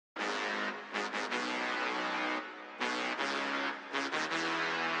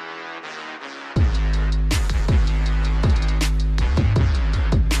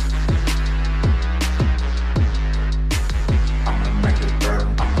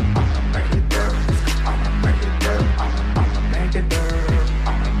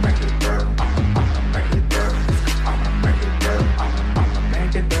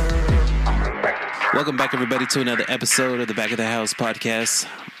back, everybody, to another episode of the Back of the House podcast.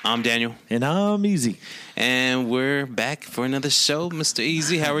 I'm Daniel. And I'm Easy. And we're back for another show. Mr.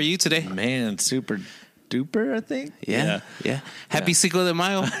 Easy, how are you today? Man, super duper, I think. Yeah. Happy Cinco de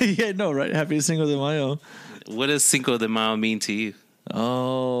Mayo. Yeah, no, right? Happy Cinco de Mayo. What does Cinco de Mayo mean to you?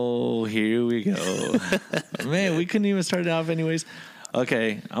 Oh, here we go. Man, we couldn't even start it off anyways.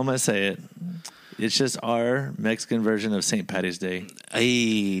 Okay, I'm going to say it. It's just our Mexican version of St. Patty's Day.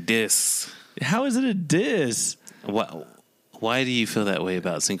 Hey, this. How is it a diss? Why do you feel that way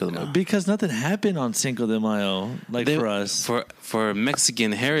about Cinco de Mayo? Because nothing happened on Cinco de Mayo, for us. For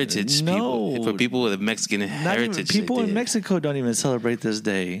Mexican heritage people. For people with a Mexican heritage. People in Mexico don't even celebrate this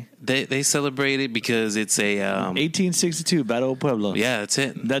day. They celebrate it because it's a... 1862, Battle of Pueblo. Yeah, that's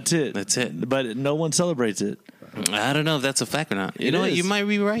it. That's it. But no one celebrates it. I don't know if that's a fact or not. You know what? You might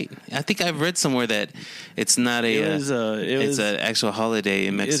be right. I think I've read somewhere that it's not it's an actual holiday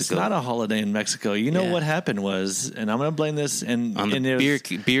in Mexico. It's not a holiday in Mexico. You know what happened was, and I'm going to blame this on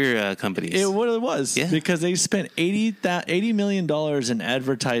the beer companies. It was because they spent $80 million in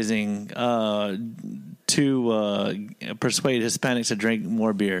advertising to persuade Hispanics to drink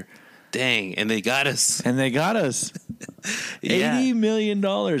more beer. Dang, and they got us. $80 million in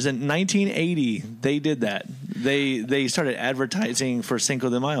 1980. They did that. They started advertising for Cinco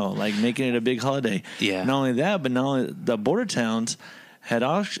de Mayo, like making it a big holiday. Yeah. Not only that, but not only the border towns had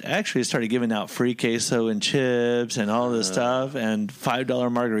actually started giving out free queso and chips and all this stuff and $5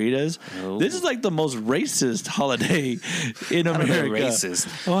 margaritas. Oh. This is like the most racist holiday in America.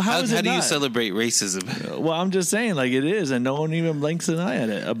 Racist. Well, how do you celebrate racism? Well, I'm just saying, like, it is, and no one even blinks an eye at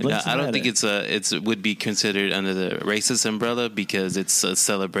it. I don't think it would be considered under the racist umbrella because it's a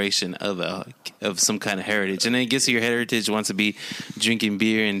celebration of some kind of heritage, and I guess your heritage wants to be drinking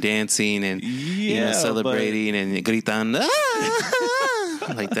beer and dancing and celebrating and gritando.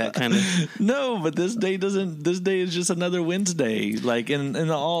 Like that kind of. No, but this day is just another Wednesday, like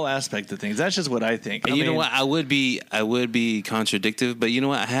in all aspect of things. That's just what I think. And you know what? I would be contradictive, but you know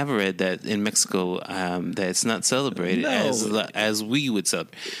what? I have read that in Mexico that it's not celebrated as we would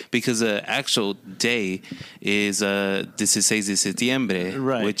celebrate, because the actual day is 16 de septiembre,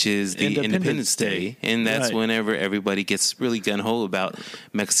 right, which is the Independence Day, and that's whenever everybody gets really gun ho about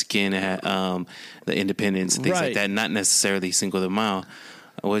Mexican the independence and things like that. Not necessarily Cinco de Mayo.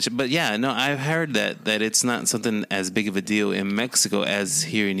 I've heard that it's not something as big of a deal in Mexico as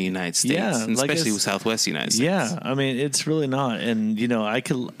here in the United States, and especially with Southwest United States. Yeah, I mean, it's really not. And,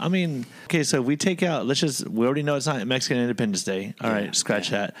 okay, so we take out, we already know it's not Mexican Independence Day. All right,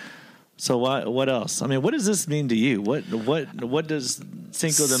 scratch that. So what else? I mean, what does this mean to you? What does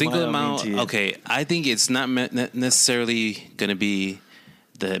Cinco de Mayo mean to you? Okay, I think it's not necessarily going to be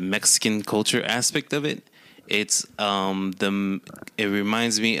the Mexican culture aspect of it. It's it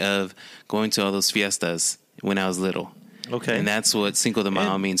reminds me of going to all those fiestas when I was little. Okay, and that's what Cinco de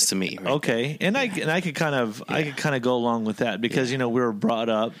Mayo means to me. Right? Okay, and I could kind of go along with that because we were brought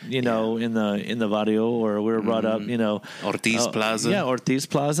up in the barrio, or we were brought up Ortiz Plaza. Yeah, Ortiz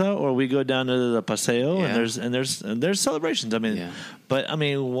Plaza, or we go down to the Paseo and there's celebrations. I mean, but I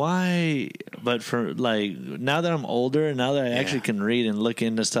mean, why? But for like now that I'm older and now that I actually can read and look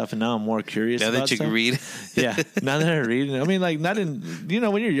into stuff, and now I'm more curious. Now that you can read, now that I read, I mean, like not in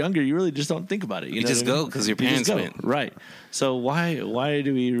when you're younger, you really just don't think about it. You just go because your parents went, right. So why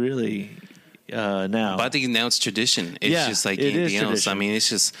do we really now? But I think now it's tradition. It's just like anything else. I mean, it's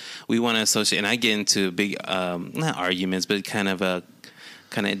just we want to associate, and I get into big not arguments, but kind of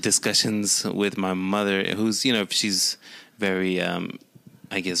discussions with my mother, who's she's very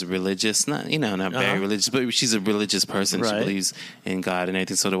I guess religious, not very religious, but she's a religious person. Right. She believes in God and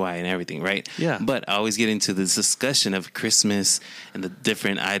everything. So do I, and everything, right? Yeah. But I always get into this discussion of Christmas and the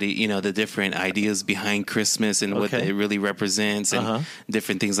different ideas behind Christmas and what it really represents and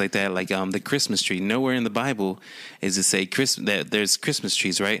different things like that. Like the Christmas tree. Nowhere in the Bible is it say that there's Christmas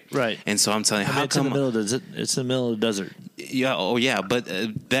trees, right? Right. And so I'm telling you, how come it's in the middle of the desert? Yeah. Oh, yeah. But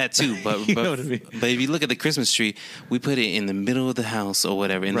that too. But you know what I mean? But if you look at the Christmas tree, we put it in the middle of the house or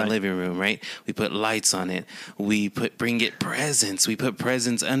whatever, in the living room, right? We put lights on it. We bring it presents. We put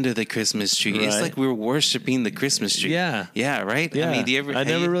presents under the Christmas tree. Right. It's like we're worshiping the Christmas tree. Yeah. Yeah, right? Yeah. I mean, I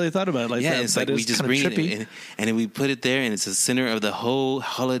never really thought about it like that. Yeah, it's like we just bring trippy. it in, and then we put it there, and it's the center of the whole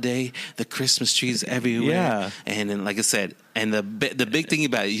holiday. The Christmas trees everywhere. Yeah. And then, like I said, and the big thing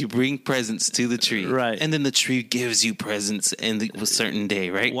about it, you bring presents to the tree. Right. And then the tree gives you presents in a certain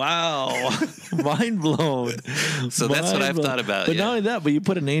day, right? Wow. Mind blown. So that's what I've thought about. But not only that, but you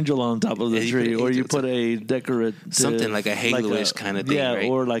put an angel on top of the tree, or you put a decorative, something like a halo-ish kind of thing, right?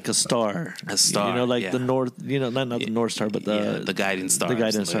 or like a star. A star. The North, not the North Star, but the guiding star. The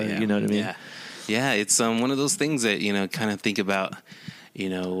guiding star, you know what I mean? Yeah. Yeah, it's one of those things that, kind of think about,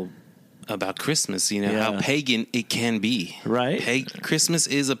 about Christmas, how pagan it can be. Right. Christmas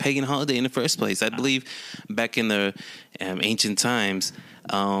is a pagan holiday in the first place. I believe back in the ancient times,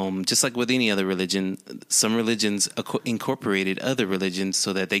 just like with any other religion, some religions incorporated other religions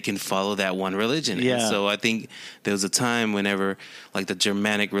so that they can follow that one religion. Yeah. And so I think there was a time whenever, like, the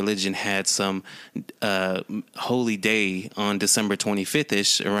Germanic religion had some holy day on December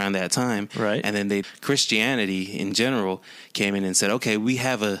 25th-ish around that time. Right. And then Christianity in general came in and said, okay, we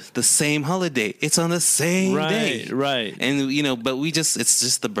have the same holiday. It's on the same day. Right. And, but it's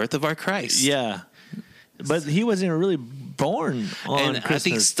just the birth of our Christ. Yeah. But he wasn't really born on and Christmas I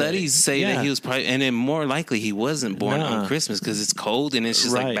think studies say that he was probably, and then more likely he wasn't born on Christmas because it's cold, and it's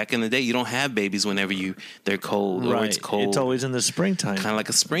just like back in the day, you don't have babies whenever they're cold or it's cold. It's always in the springtime, kind of like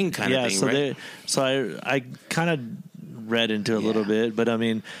a spring kind of thing, so right? So I kind of read into it a little bit, but I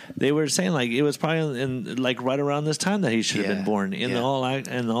mean, they were saying like it was probably in like right around this time that he should have been born in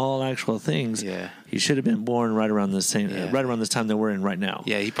all actual things. Yeah. He should have been born right around the same, right around this time that we're in right now.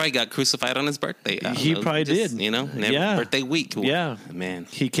 Yeah, he probably got crucified on his birthday. He probably did. Birthday week. Yeah, man.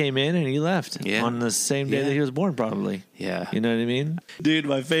 He came in and he left on the same day that he was born, probably. Yeah, you know what I mean, dude.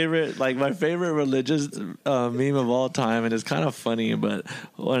 My favorite religious meme of all time, and it's kind of funny, but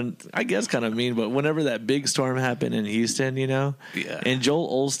I guess kind of mean. But whenever that big storm happened in Houston, and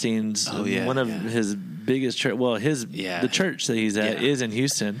Joel Osteen's one of his biggest church. Well, the church that he's at is in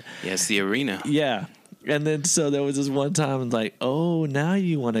Houston. Yeah, it's the arena. Yeah. And then so there was this one time like, oh, now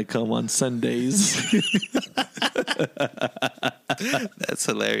you want to come on Sundays. That's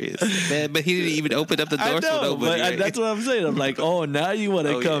hilarious, man. But he didn't even open up the door for nobody. But that's what I'm saying. I'm like, oh, now you want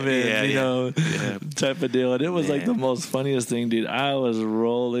to come in, type of deal. And it was like the most funniest thing, dude. I was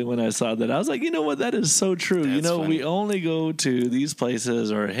rolling when I saw that. I was like, you know what? That is so true. That's funny. We only go to these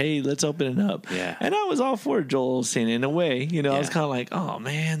places, or hey, let's open it up. Yeah. And I was all for Joel Osteen in a way. I was kind of like, oh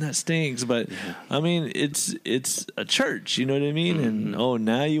man, that stinks. But I mean, it's a church. You know what I mean? Mm-hmm. And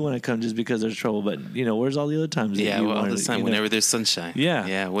now you want to come just because there's trouble. But where's all the other times? All the time. Whenever there's sunshine.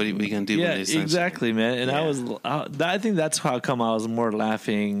 Yeah. What are we gonna do when there's sunshine? Exactly, man. And I think that's how come I was more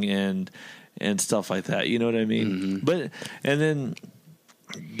laughing and stuff like that. You know what I mean? Mm-hmm. But and then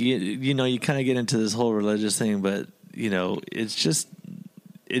you kind of get into this whole religious thing, but it's just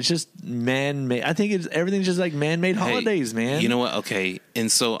man-made. I think everything's just like man-made holidays, man. You know what? Okay,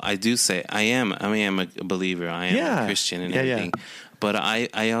 and so I do say I am a believer. I am a Christian and everything. Yeah. But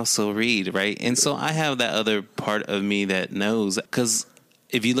I also read, right? And so I have that other part of me that knows, because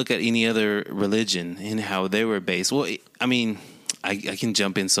if you look at any other religion and how they were based, well, I mean, I can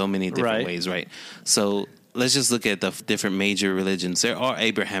jump in so many different ways, right? So let's just look at the different major religions. There are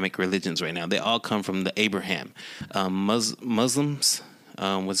Abrahamic religions right now. They all come from the Abraham. Muslims,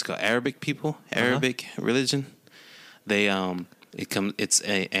 what's it called? Arabic people, Arabic religion. They it's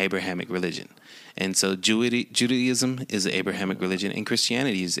a Abrahamic religion. And so Judaism is an Abrahamic religion, and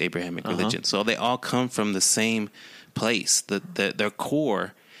Christianity is Abrahamic religion. So they all come from the same place. Their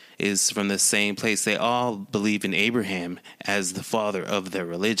core is from the same place. They all believe in Abraham as the father of their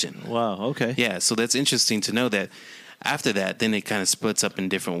religion. Wow, okay. Yeah, so that's interesting to know that after that, then it kind of splits up in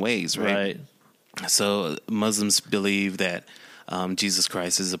different ways, right? So Muslims believe that Jesus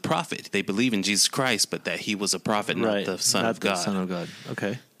Christ is a prophet. They believe in Jesus Christ, but that he was a prophet, not the Son of God. The Son of God.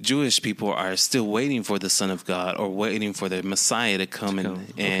 Okay. Jewish people are still waiting for the Son of God, or waiting for the Messiah to come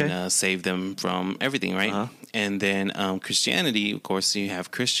and save them from everything, right? And then Christianity, of course, you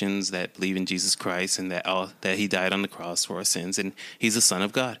have Christians that believe in Jesus Christ and that he died on the cross for our sins, and he's the Son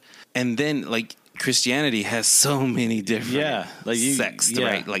of God. And then, like, Christianity has so many different sects,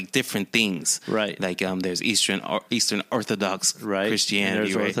 right? Like different things, right? Like there's Eastern Orthodox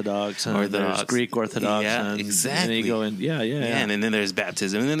Christianity, there's Orthodox, and there's Greek Orthodox, exactly. And you go in, and then there's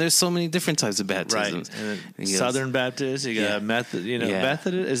baptism, and then there's so many different types of baptisms. Right. And Southern Baptist, you got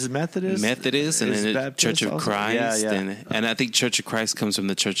Methodist. Methodist, and then the Church of Christ, and I think Church of Christ comes from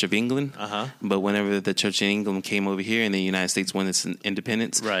the Church of England. But whenever the Church of England came over here in the United States, when it's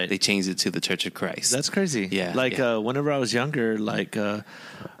independence, they changed it to the Church of Christ. That's crazy. Yeah. Like whenever I was younger, like I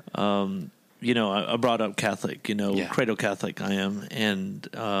brought up Catholic, cradle Catholic I am, and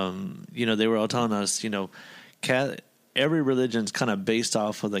they were all telling us, every religion's kind of based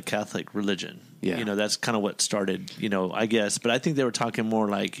off of the Catholic religion. Yeah. That's kind of what started, I guess. But I think they were talking more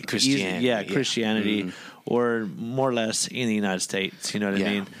like Christianity. Christianity, or more or less in the United States. You know what I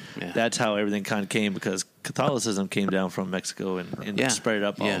mean? Yeah. That's how everything kind of came, because Catholicism came down from Mexico and spread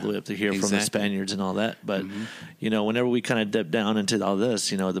up all the way up to here from the Spaniards and all that. But, whenever we kind of dip down into all this,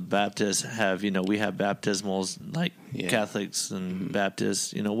 the Baptists have, we have baptismals like Catholics and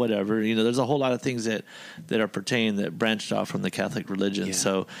Baptists, whatever. There's a whole lot of things that are pertaining that branched off from the Catholic religion. Yeah.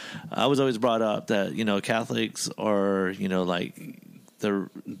 So I was always brought up that, Catholics are, like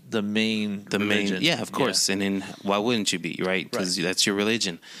the main religion. Yeah, of course. And then why wouldn't you be, right? Because that's your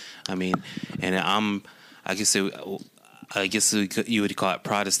religion. I mean, and I guess you would call it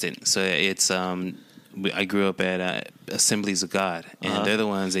Protestant. So it's I grew up at Assemblies of God, and they're the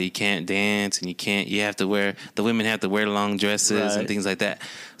ones that you can't dance and the women have to wear long dresses and things like that.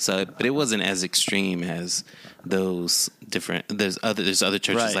 So, but it wasn't as extreme as those different. There's other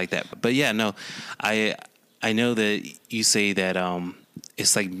churches like that. But yeah, no, I know that you say that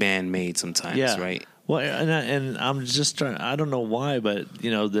it's like man-made sometimes, right? Well, and I'm just trying. I don't know why, but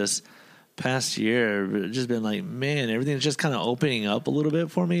this past year, it's just been like, man, everything's just kind of opening up a little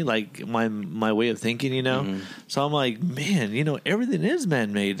bit for me, like my way of thinking, So I'm like, man, everything is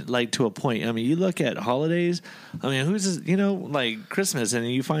man-made, like to a point. I mean, you look at holidays. I mean, who's this, like Christmas, and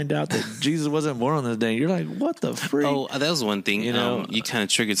you find out that Jesus wasn't born on this day. You're like, what the freak? Oh, that was one thing. You kind of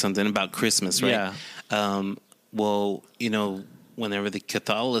triggered something about Christmas, right? Yeah. Well, whenever the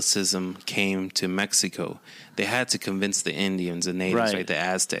Catholicism came to Mexico, they had to convince the Indians, the natives, right? The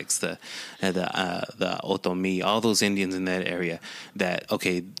Aztecs, the Otomi, all those Indians in that area, that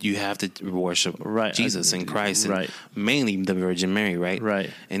okay, you have to worship Jesus and Christ, and mainly the Virgin Mary, right? Right.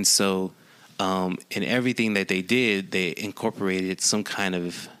 And so, in everything that they did, they incorporated some kind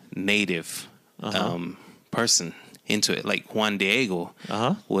of native person into it. Like Juan Diego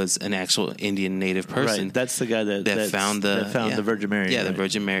was an actual Indian native person. Right. That's the guy that found the Virgin Mary. Yeah, the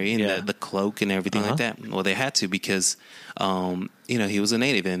Virgin Mary and the cloak and everything like that. Well, they had to because, he was a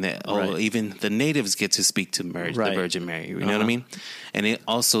native, and even the natives get to speak to the Virgin Mary. You know what I mean? And it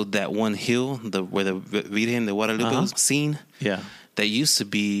also that one hill, where the Virgen de Guadalupe was seen. Yeah, that used to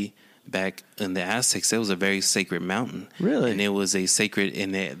be. Back in the Aztecs, it was a very sacred mountain. Really? And it was a sacred,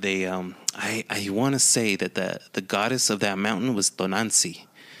 and I want to say that the goddess of that mountain was Tonanzi.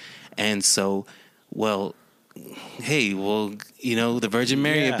 And so, the Virgin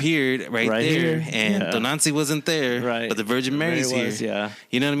Mary appeared right there, here. And Tonanzi wasn't there, but the Virgin Mary's here. Yeah.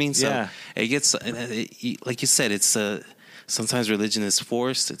 You know what I mean? So it gets, like you said, it's sometimes religion is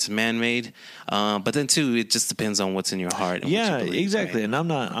forced, it's man-made, but then too, it just depends on what's in your heart. And what you believe, exactly. Right?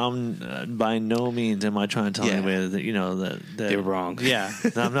 And I'm by no means am I trying to tell anybody that they're wrong. Yeah,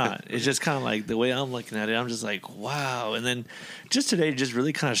 no, I'm not. It's just kind of like the way I'm looking at it. I'm just like, wow. And then just today, just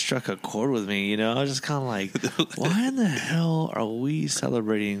really kind of struck a chord with me. I was just kind of like, why in the hell are we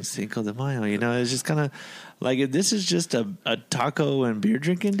celebrating Cinco de Mayo? It's just kind of. Like, if this is just a taco and beer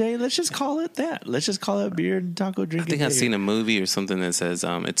drinking day, let's just call it that. Let's just call it beer and taco drinking day. I think I've seen a movie or something that says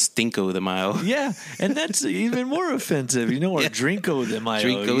it's Cinco de Mayo. Yeah, and that's even more offensive, or Drinko de Mayo.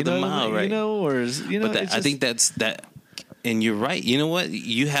 Drinko de Mayo, right. But I think that's that. And you're right. You know what?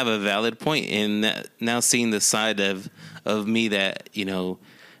 You have a valid point in that. Now seeing the side of me that,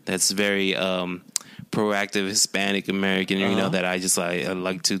 that's very... proactive Hispanic American, that I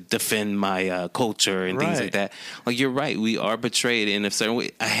like to defend my culture and things like that. Like, you're right, we are betrayed in a certain way.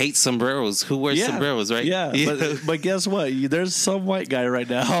 I hate sombreros. Who wears sombreros, right? Yeah, but guess what? There's some white guy right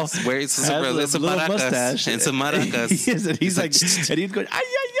now wearing some sombreros, some maracas, and some maracas. And he's like, and he's going, ay,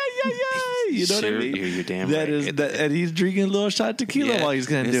 ay, ay, ay, ay. You know what I mean? You're damn right. And he's drinking a little shot of tequila while he's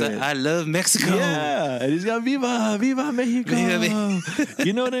going to do it. I love Mexico. Yeah, and he's got Viva Mexico.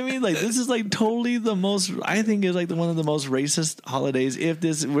 You know what I mean? Like, this is like totally the most. I think is like one of the most racist holidays. I think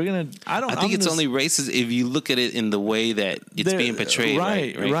it's only racist if you look at it in the way that it's being portrayed.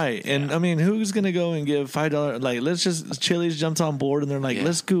 Right. Yeah. And I mean, who's gonna go and give $5? Like, let's just Chili's jumps on board and they're like,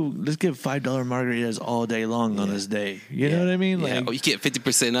 let's give $5 margaritas all day long on this day. You know what I mean? Like, you get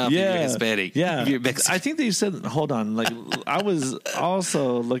 50% off if you're Hispanic. Yeah, if you're Mexican. I think they said. Hold on. Like, I was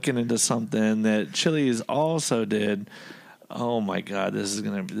also looking into something that Chili's also did. Oh my God, this is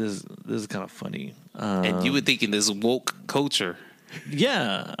kind of funny. And you would think in this woke culture.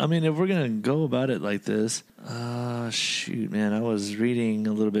 Yeah, I mean, if we're gonna go about it like this, shoot, man, I was reading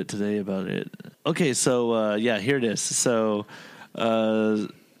a little bit today about it. Okay, so here it is. So,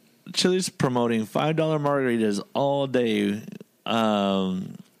 Chili's promoting $5 margaritas all day,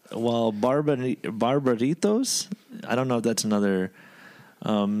 while Barbaritos. I don't know if that's another.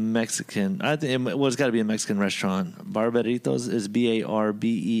 Mexican. I think it's got to be a Mexican restaurant. Barbaritos is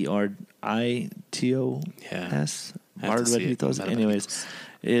Barberitos. Barbaritos. Anyways,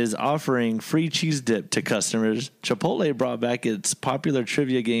 is offering free cheese dip to customers. Chipotle brought back its popular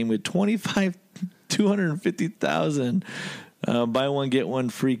trivia game with 25 250,000 buy one get one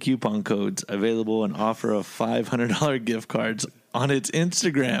free coupon codes available and offer of $500 gift cards on its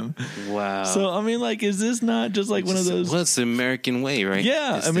Instagram. Wow. So I mean, like, is this not just like one of those? Well, it's the American way, right?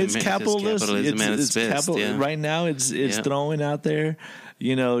 Yeah, I mean, it's capitalist. It's capital. Yeah. Right now, it's throwing out there.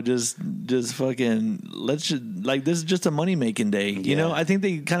 Just fucking, let's just, like, this is just a money making day. I think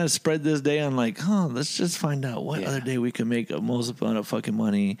they kind of spread this day on like, let's just find out what other day we can make the most amount of fucking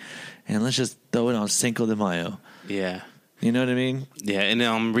money, and let's just throw it on Cinco de Mayo. Yeah. You know what I mean? Yeah, and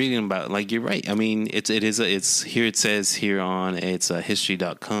I'm reading about, like, you're right. I mean, it's here. It says here on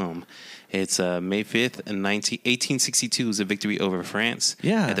history.com. It's May 5th, 1862 was a victory over France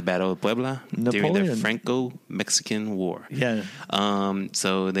at the Battle of Puebla during the Franco-Mexican War. Yeah.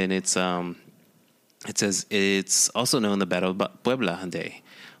 So then it says it's also known the Battle of Puebla Day.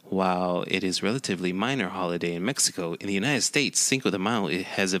 While it is relatively minor holiday in Mexico, in the United States, Cinco de Mayo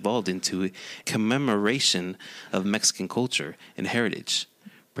has evolved into a commemoration of Mexican culture and heritage,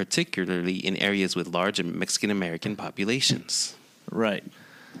 particularly in areas with large Mexican-American populations. Right.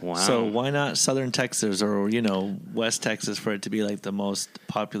 Wow. So why not Southern Texas or, West Texas for it to be like the most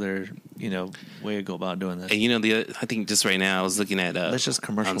popular, way to go about doing this? And I think just right now I was looking at let's just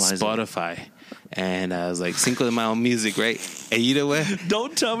commercialize on Spotify. And I was like, Cinco de Mayo music, right? And you know what?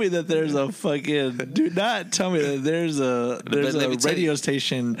 Don't tell me that there's a fucking... Do not tell me that there's a radio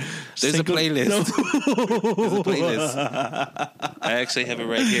station. There's a playlist. No. There's a playlist. I actually have it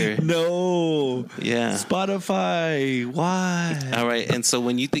right here. No. Yeah. Spotify. Why? All right. And so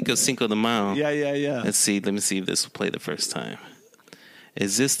when you think of Cinco de Mayo... Yeah. Let's see. Let me see if this will play the first time.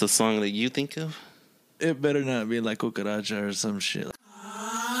 Is this the song that you think of? It better not be like Cucaracha or some shit.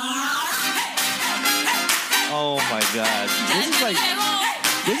 Oh my God!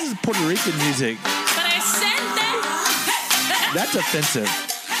 This is Puerto Rican music. That's offensive.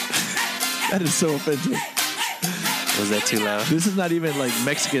 That is so offensive. Was that too loud? This is not even like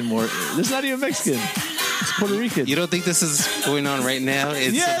Mexican. This is not even Mexican. It's Puerto Rican. You don't think this is going on right now?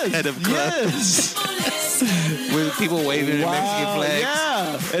 It's some kind of club. Yes. With people waving their Mexican flags.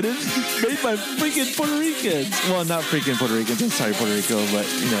 Yeah, and it's made by freaking Puerto Ricans. Well, not freaking Puerto Ricans. I'm sorry, Puerto Rico, but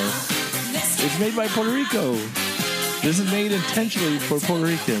it's made by Puerto Rico. This is made intentionally for Puerto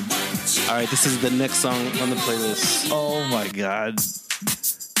Ricans. All right, this is the next song on the playlist. Oh my God!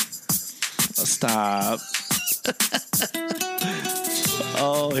 Stop.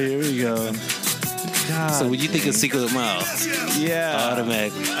 Oh, here we go. God, so when you think of Cinco de Mayo,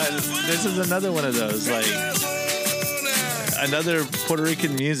 automatically. This is another one of those, like another Puerto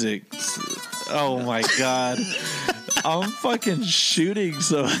Rican music. Oh my God! I'm fucking shooting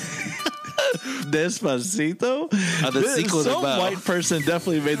so. Despacito? Some white person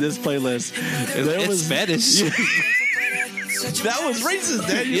definitely made this playlist. It's Spanish. Yeah. That was racist,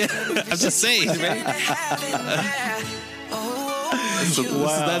 Daniel. Yeah, I'm just saying, man. So, wow.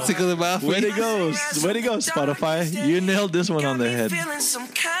 This is not Cinco de Mayo. Way to go, Spotify. You nailed this one on the head.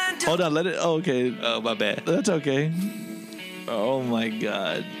 Hold on, let it. Oh, okay. Oh, my bad. That's okay. Oh my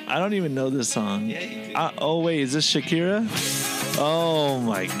God. I don't even know this song. Yeah, you do. Oh, wait, is this Shakira? Oh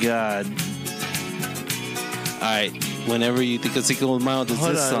my God. All right, whenever you think of Cinco de Mayo, there's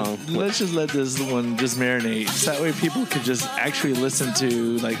this song. Let's just let this one just marinate. So that way people could just actually listen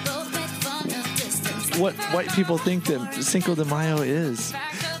to, like, what white people think that Cinco de Mayo is.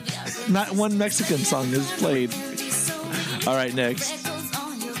 Not one Mexican song is played. All right, next.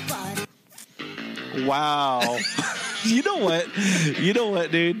 Wow. You know what,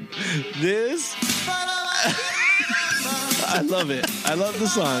 dude? This... I love it. I love the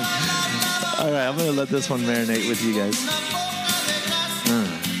song. All right, I'm going to let this one marinate with you guys.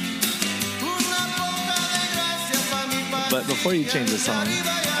 But before you change the song,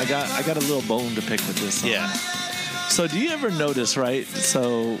 I got a little bone to pick with this song. Yeah. So do you ever notice, right?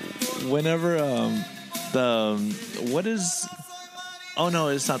 So whenever what is... Oh, no,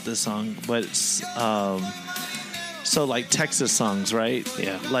 it's not this song, but it's... So like Texas songs, right?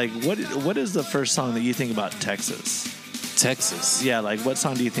 Yeah. Like what is the first song that you think about Texas? Texas. Yeah, like what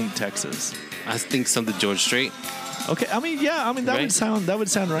song do you think Texas? I think something George Strait. Okay, I mean that would sound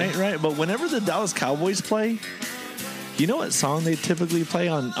right? But whenever the Dallas Cowboys play, you know what song they typically play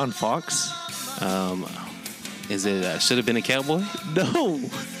on Fox? Is it Should Have Been a Cowboy? No.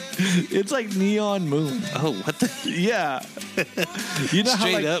 It's like Neon Moon. Oh, what the? Yeah. You know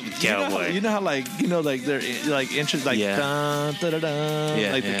Straight how up cowboy. You know how like they're like interest like dun, da, da,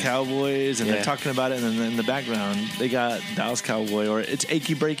 da, like the Cowboys and they're talking about it and then in the background they got Dallas Cowboy or it's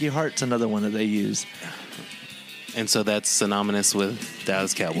Achy Breaky Heart's another one that they use. And so that's synonymous with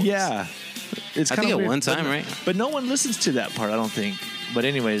Dallas Cowboys. Yeah. It's I think at one time, right? But no one listens to that part, I don't think. But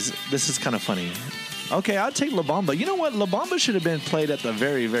anyways, this is kind of funny. Okay, I'll take La Bamba. You know what? La Bamba should have been played at the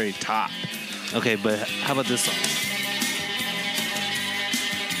very, very top. Okay, but how about this song?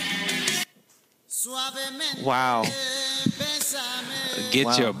 Wow.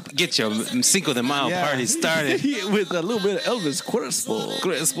 Get your Cinco de Mayo party started with a little bit of Elvis Crespo.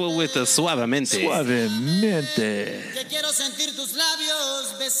 Crespo with the Suavemente. Suavemente.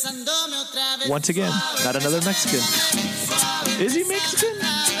 Once again, not another Mexican. Is he Mexican?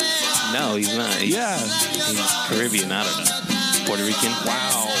 No, he's not. He's Caribbean. I don't know. Puerto Rican.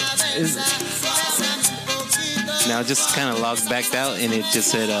 Wow. Now just kind of logged back out, and it just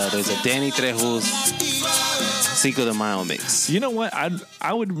said there's a Danny Trejo's Cinco de Mayo mix. You know what? I'd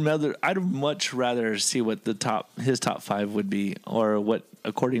much rather see what his top 5 would be, or what,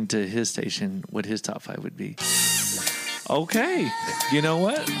 according to his station, what his top 5 would be. Okay, you know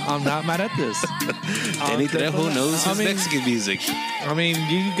what? I'm not mad at this. Danny Trejo knows his Mexican music. I mean,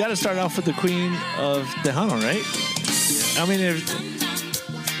 you got to start off with the Queen of Tejano, right? I mean,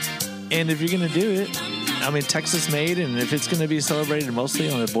 if you're gonna do it, I mean, Texas made, and if it's gonna be celebrated mostly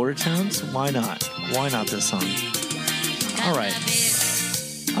on the border towns, why not? Why not this song? All right,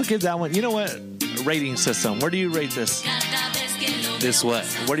 I'll give that one. You know what? Rating system. Where do you rate this? This what?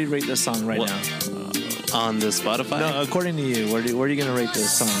 Where do you rate this song now? On the Spotify? No, according to you, where are you going to rate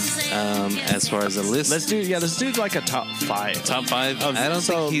this song? As far as the list, let's do like a top 5. Top 5. I don't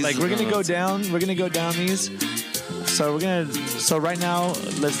think he's like we're gonna go down. We're gonna go down these. So So right now,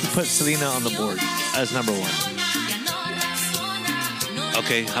 let's put Selena on the board as number 1.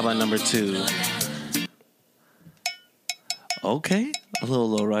 Okay, how about number 2? Okay, a little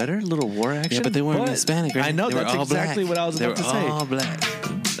lowrider, a little war action. Yeah, but they weren't Hispanic, right? I know, that's exactly what I was about to say. They were all black.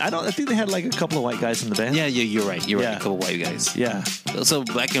 I think they had like a couple of white guys in the band. Yeah, you're right. You're right. A couple of white guys. Yeah. So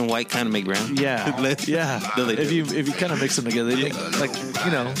black and white kind of make brown. Yeah. Yeah. No, if you kind of mix them together, they make, like, you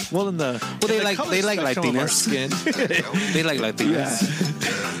know, well in the they like Latinas. Skin. They like Latinas.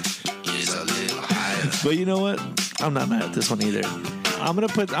 Yeah. But you know what? I'm not mad at this one either.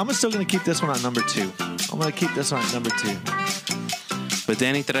 I'm still gonna keep this one at number 2. I'm gonna keep this one at number 2. But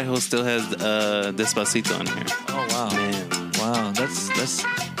Danny Trejo still has Despacito on here. Oh wow, man! Wow, that's.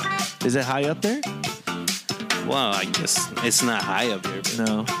 Is it high up there? Well, I guess it's not high up there. But.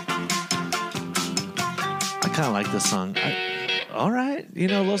 No. I kind of like this song. All right, you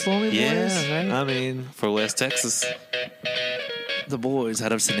know, Los Lonely Boys. Yeah, right. I mean, for West Texas, the boys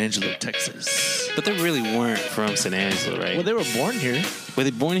out of San Angelo, Texas. But they really weren't from San Angelo, right? Well, they were born here. Were they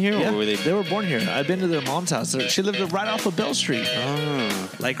born here, or were they? They were born here. I've been to their mom's house. She lived right off of Bell Street. Oh,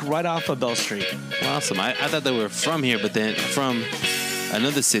 like right off of Bell Street. Awesome. I thought they were from here, but then from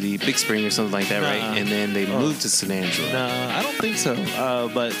another city, Big Spring or something like that, right? And then they moved to San Angelo. No, I don't think so.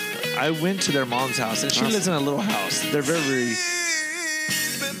 But I went to their mom's house, and she lives in a little house. They're very, very.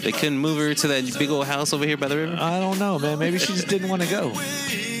 They couldn't move her to that big old house over here by the river? I don't know, man. Maybe she just didn't want to go.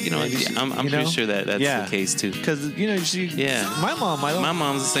 You know, I'm pretty sure that's the case too. Because my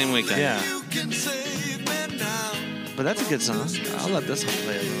mom's the same way, kind of. Yeah. But that's a good song. I'll let this one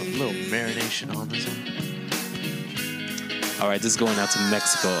play a little marination on this one. All right, this is going out to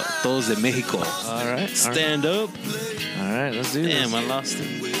Mexico. Todos de Mexico. All right. Stand up. All right, let's do this. Damn, I lost it.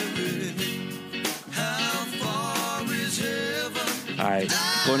 All right,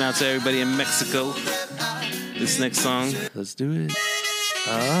 going out to everybody in Mexico. This next song. Let's do it.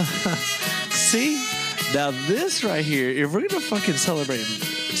 See? Now this right here, if we're going to fucking celebrate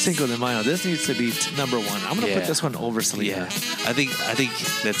Cinco de Mayo, this needs to be number 1. I'm going to put this one over Selena. Yeah. I think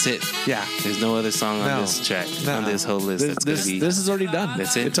that's it. Yeah. There's no other song on this track, on this whole list. This is already done.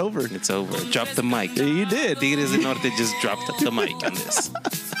 That's it. It's over. It's over. Drop the mic. Yeah, you did. Tigres del Norte just dropped the mic on this.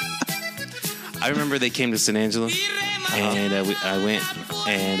 I remember they came to San Angelo. And I went,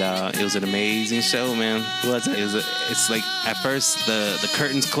 and it was an amazing show, man. What's it? It's like at first the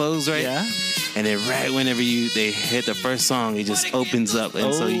curtains close, right? Yeah. And then right whenever they hit the first song, it just opens up,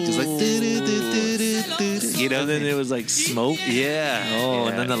 and so you just like, you know. And then it was like smoke. Yeah. Oh,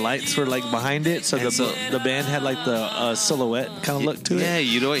 and then the lights were like behind it, so the band had like the silhouette kind of look to it. Yeah,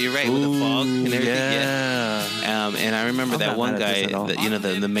 you know what? You're right, with the fog and everything. Yeah. And I remember that one guy,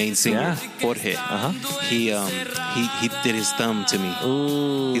 the main singer, Jorge. He did his thumb to me.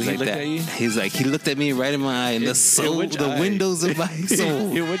 Ooh, he's like that. He's like, he looked at me right in my eye, and the windows of my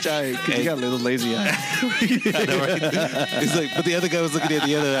soul. In which eye? Because you got little some lazy eye. I know, right? He's like, but the other guy was looking at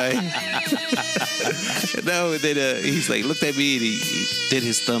the other eye. No, then he's like, looked at me and he did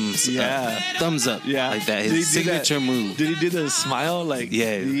his thumbs up, like that. His signature move. Did he do the smile? Like,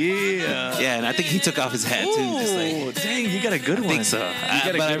 yeah, and I think he took off his hat too. Just like, dang, you got a good one. I think so.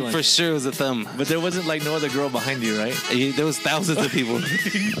 But for sure it was a thumb. But there wasn't like no other girl behind you, right? There was thousands of people,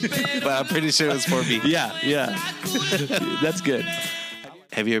 but I'm pretty sure it was for me. Yeah, that's good.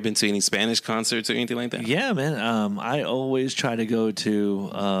 Have you ever been to any Spanish concerts or anything like that? Yeah, man. I always try to go to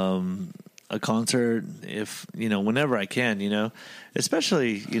a concert whenever I can,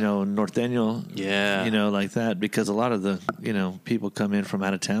 especially, Norteño, like that, because a lot of the, people come in from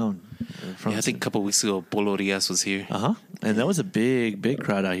out of town. I think a couple of weeks ago, Polo Diaz was here. And that was a big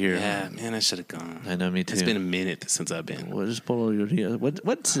crowd out here. Yeah, man, I should have gone. I know, me too. It's been a minute since I've been. What is Polo Diaz?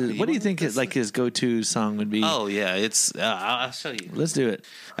 What do you think his go-to song would be? Oh, yeah, it's, I'll show you. Let's do it.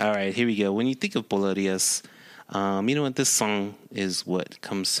 All right, here we go. When you think of Polo Diaz, you know what? This song is what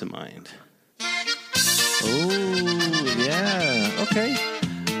comes to mind. Oh, yeah. Okay.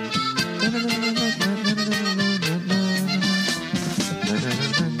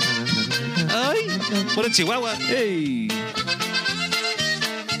 Ay, what a chihuahua. Hey.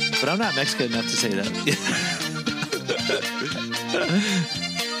 But I'm not Mexican enough to say that.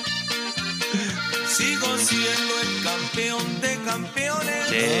 Sigo siendo el campeón de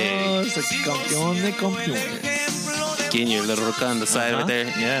campeones. It's a campeón de campeones. Getting your little roca on the side right there.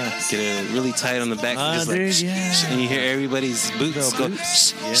 Yeah. Get it really tight on the back. Just dude, like, and you hear everybody's boots go.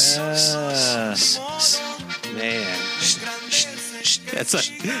 Man. That's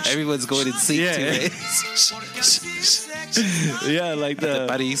like everyone's going in sync too, right? Yeah, like the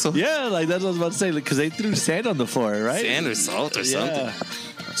paraíso. Yeah, like that's what I was about to say, because they threw sand on the floor, right? Sand or salt or something.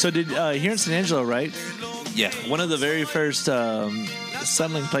 So did here in San Angelo, right? Yeah. One of the very first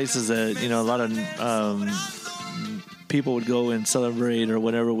settling places that a lot of people would go and celebrate or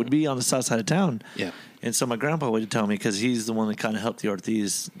whatever would be on the south side of town. Yeah. And so my grandpa would tell me, because he's the one that kind of helped the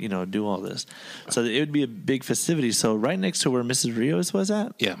Ortiz, do all this. So it would be a big festivity. So right next to where Mrs. Rios was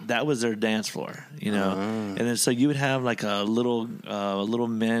at, that was their dance floor, And then so you would have like a little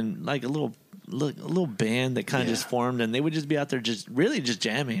men, like a little band that kind of just formed, and they would just be out there just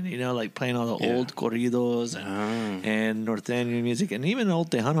jamming, like playing all the old corridos and norteño music, and even old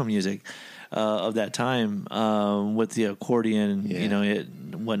Tejano music of that time with the accordion,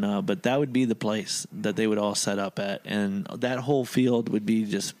 whatnot. But that would be the place that they would all set up at, and that whole field would be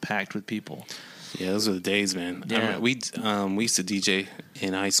just packed with people. Yeah, those were the days, man. Yeah. We used to DJ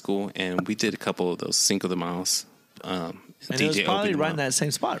in high school, and we did a couple of those Cinco de Mayo's. And DJ it was probably right in that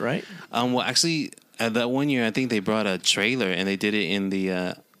same spot, right? Well, actually, that one year, I think they brought a trailer, and they did it in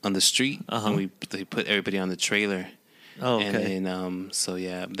the on the street, and they put everybody on the trailer. Oh, okay. And then, so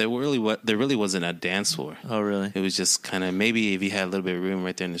yeah, there really wasn't a dance floor. Oh, really? It was just kind of maybe if you had a little bit of room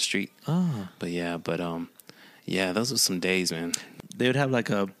right there in the street. Oh, but yeah, those were some days, man. They would have like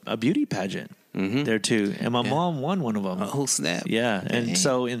a beauty pageant there too, and my mom won one of them. Oh snap! Yeah, and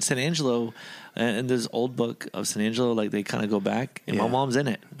so in San Angelo. And there's old book of San Angelo, like they kind of go back, and my mom's in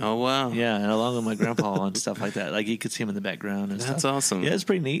it. Oh wow! Yeah, and along with my grandpa and stuff like that. Like you could see him in the background and stuff. That's awesome. Yeah, it's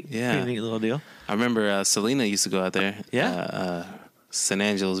pretty neat. Yeah, pretty neat little deal. I remember Selena used to go out there. Yeah, San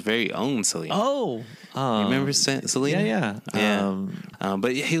Angelo's very own Selena. Oh, you remember Selena? Yeah.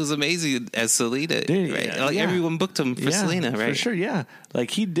 But he was amazing as Selena. Dude, right? Like everyone booked him for Selena, right? For sure, yeah.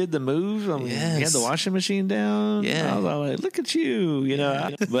 Like he did the move. He had the washing machine down. Yeah, I was like, look at you,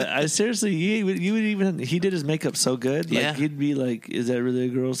 But I seriously, he did his makeup so good. Like he'd be like, "Is that really a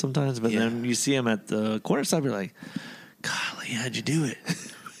girl?" Sometimes, but then you see him at the corner stop, you're like, "Golly, how'd you do it?"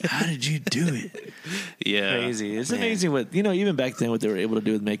 How did you do it? Yeah. Crazy. It's amazing what, even back then what they were able to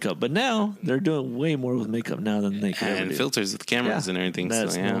do with makeup. But now they're doing way more with makeup now than they could ever do. And filters with cameras and everything.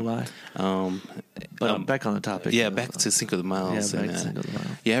 That's no lie. But back on the topic. Yeah, back to Cinco de Mayo. Yeah, back to Cinco de Mayo.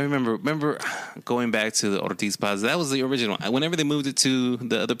 Yeah, I remember going back to the Ortiz Plaza. That was the original. Whenever they moved it to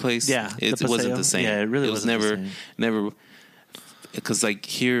the other place, it wasn't the same. Yeah, it really was never. Because like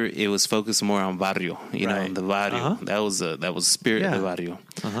here, it was focused more on barrio, the barrio. That was spirit of the barrio.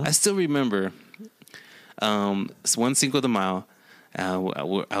 I still remember one Cinco de Mayo. I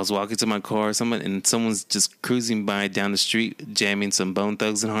was walking to my car, and someone's just cruising by down the street, jamming some Bone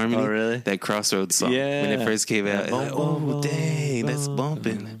Thugs and Harmony. Oh, really? That Crossroads song when it first came out. Dang, that's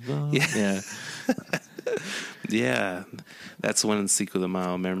bumping. Yeah. Yeah, that's one Cinco de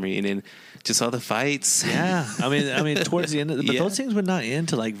Mayo memory, and then just all the fights. Yeah, I mean, towards the end, but those things would not end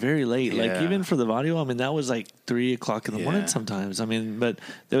till like very late. Yeah. Like even for the vaudeville, I mean, that was like 3:00 in the morning sometimes. I mean, but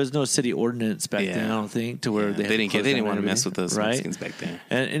there was no city ordinance back then. I don't think to where they didn't want to mess with those Mexicans back then.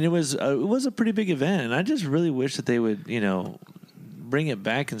 And it was a pretty big event, and I just really wish that they would bring it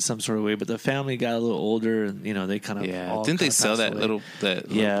back in some sort of way. But the family got a little older, and they kind of all didn't they sell that away. little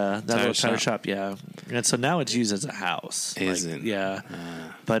little tire shop, and so now it's used as a house. Isn't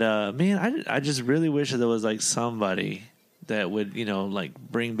but man, I just really wish that there was like somebody that would like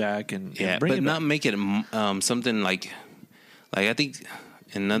bring back and bring but it not back. make it something like I think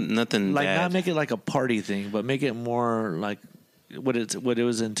and nothing like bad. not make it like a party thing, but make it more like what it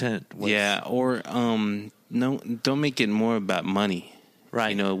was intent was. Or no, don't make it more about money.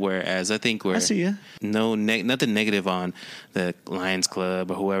 Right. Whereas I think I see you. Nothing negative on the Lions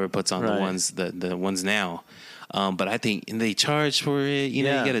Club or whoever puts on the ones now. But I think they charge for it. You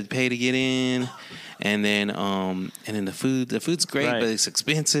got to pay to get in. And then the food's great, but it's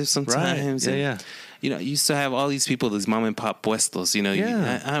expensive sometimes. Right. Yeah. You used to have all these people, these mom and pop puestos.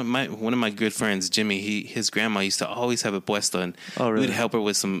 One of my good friends, Jimmy, his grandma used to always have a puesto, and we'd help her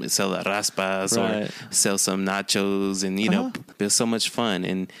with sell raspas or sell some nachos, and it was so much fun.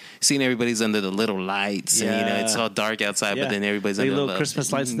 And seeing everybody's under the little lights, and it's all dark outside, but then everybody's under the little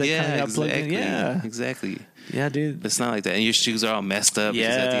Christmas lights. Exactly. Yeah, dude. It's not like that. And your shoes are all messed up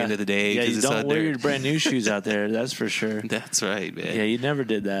because at the end of the day. Yeah, you don't wear your brand new shoes out there. That's for sure. That's right, man. Yeah, you never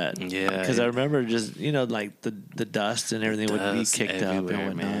did that. Yeah. Because I remember just, like the dust and everything would be kicked up and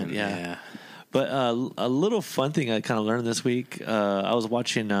whatnot. Man. Yeah. But a little fun thing I kind of learned this week, I was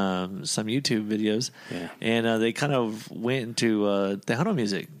watching some YouTube videos, and they kind of went into Tejano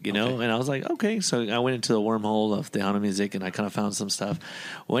music, and I was like, okay. So I went into the wormhole of Tejano music, and I kind of found some stuff.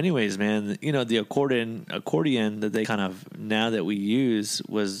 Well, anyways, man, the accordion that they kind of, now that we use,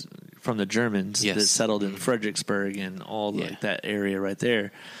 was from the Germans that settled in Fredericksburg and all like that area right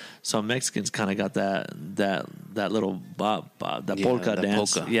there. So Mexicans kind of got that little polka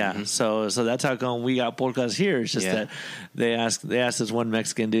dance. Polka. Yeah. Mm-hmm. So that's how come we got polkas here. It's just that they asked this one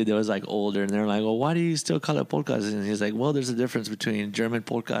Mexican dude that was like older, and they're like, well, why do you still call it polkas? And he's like, well, there's a difference between German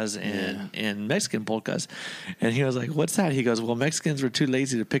polkas and Mexican polkas. And he was like, what's that? He goes, well, Mexicans were too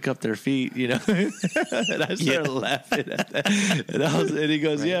lazy to pick up their feet, And I started laughing at that. And he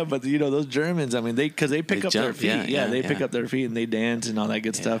goes, but those Germans, I mean, they pick up their feet. They pick up their feet and they dance and all that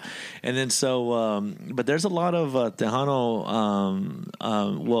good stuff. And then but there's a lot of Tejano,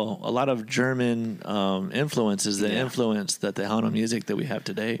 a lot of German influences that influence the Tejano music that we have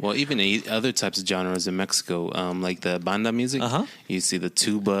today. Well, even other types of genres in Mexico, like the banda music, you see the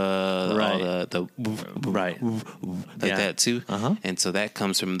tuba, all the that too. And so that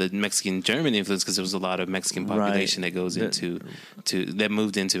comes from the Mexican-German influence because there was a lot of Mexican population that goes that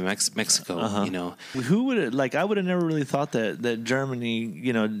moved into Mexico, Who would I would have never really thought that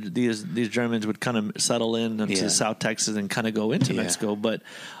Germany, these Germans would kind of settle into South Texas and kind of go into Mexico, but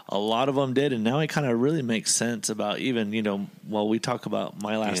a lot of them did, and now it kind of really makes sense about even we talk about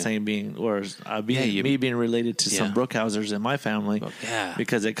my last name being me being related to some Brookhausers in my family,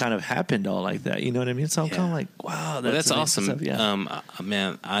 because it kind of happened all like that. You know what I mean? So I'm kind of like, wow, that's awesome. Stuff,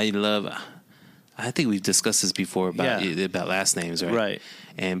 man, I think we've discussed this before about last names, right? Right.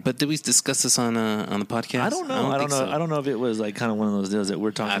 But did we discuss this on the podcast? I don't know. I don't know if it was like kind of one of those deals that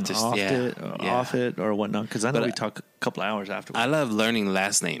we're talking off it or whatnot. Because I know we talk a couple of hours afterwards. I love learning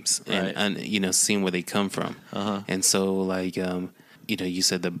last names and seeing where they come from. And so like you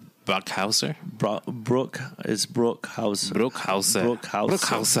said the Brookhauser. It's Brookhauser.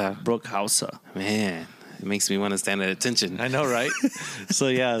 Man. It makes me want to stand at attention. I know, right?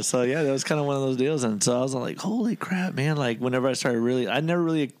 So that was kind of one of those deals, and so I was like, "Holy crap, man!" Like whenever I started I never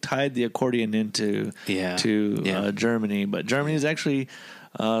really tied the accordion into Germany, but Germany is actually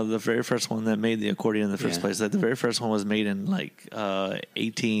the very first one that made the accordion in the first place. Like the very first one was made in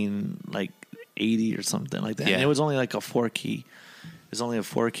 1880 or something like that, and it was only like a 4-key. It's only a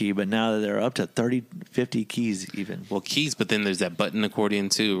 4-key, but now they're up to 30, 50 keys even. Well, keys, but then there's that button accordion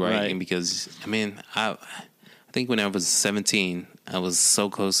too, right? And because, I think when I was 17, I was so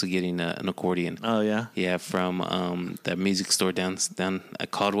close to getting an accordion. Oh, yeah? Yeah, from that music store down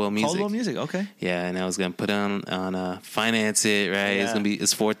at Caldwell Music. Caldwell Music, okay. Yeah, and I was going to put on finance it, right? Yeah.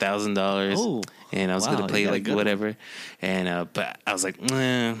 It's $4,000. Oh. And I was going to play whatever. And but I was like,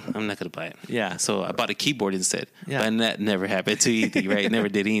 I'm not going to buy it. Yeah. So I bought a keyboard instead. Yeah. But that never happened to anything, right? Never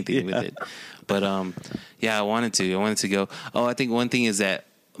did anything with it. But I wanted to go. Oh, I think one thing is that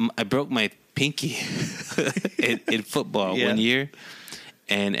I broke my pinky in football one year.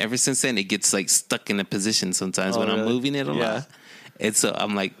 And ever since then, it gets like stuck in a position sometimes when I'm moving it a lot. And so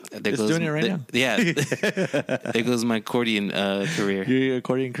I'm like, there goes doing it right now. Yeah, there goes my accordion career. Your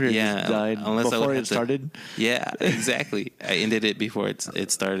accordion career died before it started. Yeah, exactly. I ended it before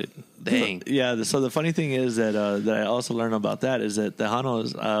it started. Dang. Yeah. So the funny thing is that I also learned about that is that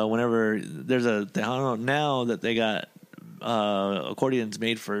Tejanos, whenever there's a Tejano now that they got accordions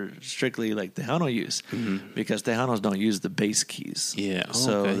made for strictly like Tejano use, because Tejanos don't use the bass keys. Yeah.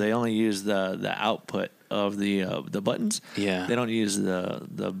 So they only use the output of the buttons. Yeah. They don't use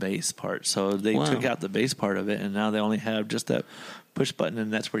the bass part. So they took out the bass part of it, and now they only have just that push button,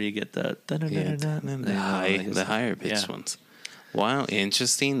 and that's where you get the higher pitched ones. Wow,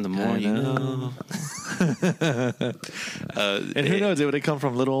 interesting. The more you know. And who knows? It would have come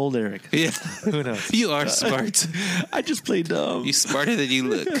from little old Eric. Yeah. Who knows? You are smart. I just play dumb. You smarter than you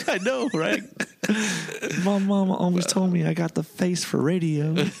look. I know, right? My mama always told me I got the face for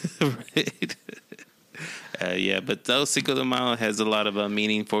radio. Right. But Cinco de Mayo has a lot of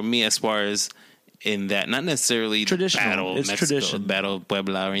meaning for me as far as in that, not necessarily traditional. Battle it's Mexico, tradition. Battle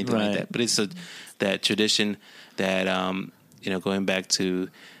Puebla or anything like that, but it's that tradition that going back to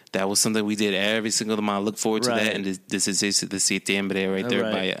that was something we did every single time. I look forward to that, and this is the Septiembre right there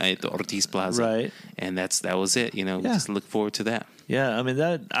by the Ortiz Plaza, right? And that was it. Just look forward to that. Yeah, I mean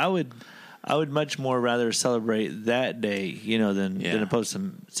that I would much more rather celebrate that day, than opposed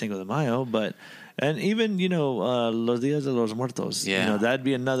to Cinco de Mayo, but. And even, Los Días de los Muertos, that'd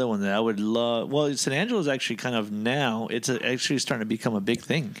be another one that I would love. Well, San Angelo is actually kind of now, it's actually starting to become a big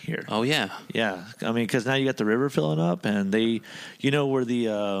thing here. Oh, yeah. Yeah. I mean, because now you got the river filling up, and they, where the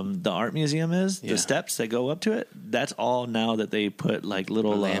art museum is, the steps that go up to it, that's all now that they put like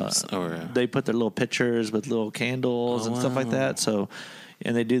little lamps, they put their little pictures with little candles and stuff like that. So,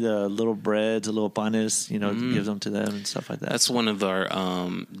 and they do the little breads, the little panes, gives them to them and stuff like that. That's one of our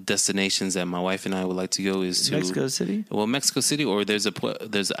destinations that my wife and I would like to go is to Mexico City. Well, Mexico City, or there's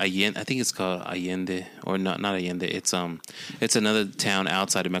Allende. I think it's called Allende, or not Allende. It's another town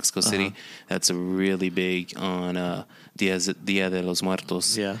outside of Mexico City that's really big on Dia de los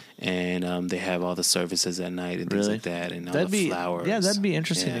Muertos. Yeah, and they have all the services at night and things like that, and all the flowers. Yeah, that'd be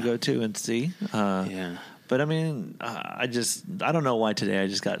interesting to go to and see. But I mean, I don't know why today I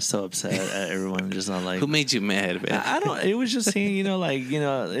just got so upset at everyone. Just not like, who made you mad, man? I don't. It was just seeing,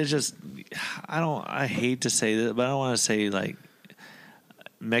 it's just, I hate to say this, but I don't want to say like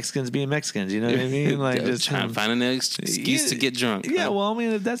Mexicans being Mexicans, you know what I mean? Like just trying to find an excuse to get drunk. Yeah, well, I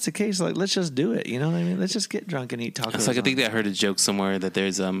mean, if that's the case, like let's just do it. You know what I mean? Let's just get drunk and eat tacos. It's like I think I heard a joke somewhere that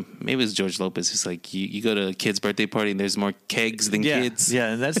there's maybe it was George Lopez. It's like you go to a kid's birthday party and there's more kegs than kids. Yeah,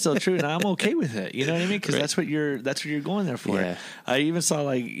 and that's still true, and I'm okay with it. You know what I mean? Because that's what you're going there for. Yeah. I even saw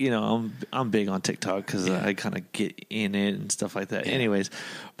like I'm big on TikTok because I kind of get in it and stuff like that. Yeah. Anyways,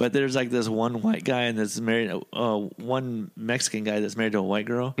 but there's like this one white guy and that's married, one Mexican guy that's married to a white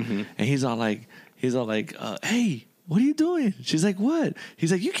girl, and he's all like, hey, what are you doing? She's like, what? He's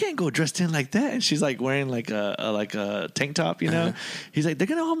like, you can't go dressed in like that. And she's like wearing like a tank top, He's like, they're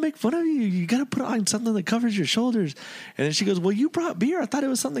gonna all make fun of you. You gotta put on something that covers your shoulders. And then she goes, well, you brought beer. I thought it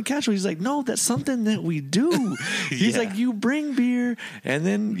was something casual. He's like, no, that's something that we do. He's like, you bring beer and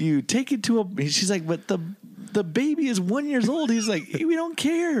then you take it to a. She's like, but the baby is 1 year old. He's like, hey, we don't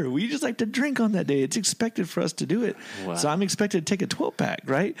care. We just like to drink on that day. It's expected for us to do it. Wow. So I'm expected to take a 12-pack,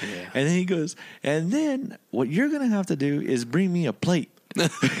 right? Yeah. And then he goes, and then what you're going to have to do is bring me a plate.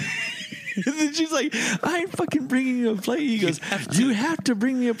 And then she's like, I ain't fucking bringing you a plate. He goes, you have to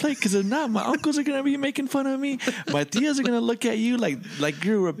bring me a plate because if not, my uncles are going to be making fun of me. My tias are going to look at you like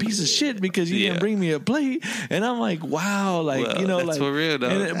you're a piece of shit because you didn't bring me a plate. And I'm like, wow. Like, that's like. for real,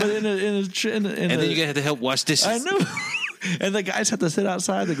 though. But in then you have to help wash dishes. I know. And the guys have to sit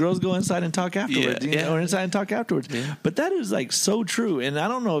outside. The girls go inside and talk afterwards, or inside and talk afterwards. Yeah. But that is like so true. And I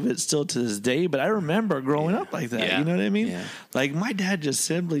don't know if it's still to this day, but I remember growing up like that. Yeah. You know what I mean? Yeah. Like my dad just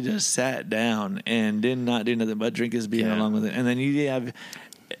simply sat down and did not do nothing but drink his beer along with it. And then you have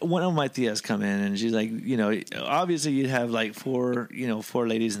one of my tias come in and she's like, obviously you'd have like four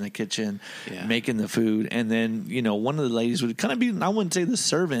ladies in the kitchen making the food. And then, one of the ladies would kind of be, I wouldn't say the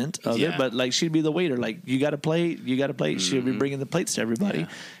servant of it, but like she'd be the waiter. Like, you got a plate. Mm-hmm. She'd be bringing the plates to everybody. Yeah.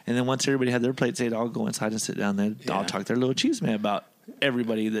 And then once everybody had their plates, they'd all go inside and sit down there. Yeah. All talk their little cheese man about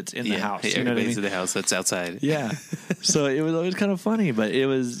everybody that's in the house. Hey, everybody's in the house that's outside. Yeah. So it was always kind of funny, but it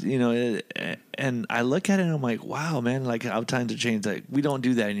was, and I look at it and I'm like, wow, man, like how times have changed. Like we don't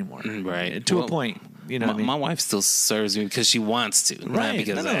do that anymore. Right. To a point. My wife still serves me because she wants to, not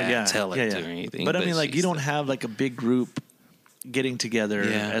because I tell her to or anything. But I mean, like you don't have like a big group getting together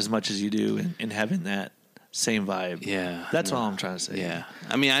as much as you do and having that same vibe. Yeah. That's all I'm trying to say. Yeah.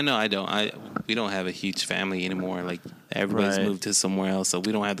 I mean, I know I don't. We don't have a huge family anymore. Like, everybody's moved to somewhere else, so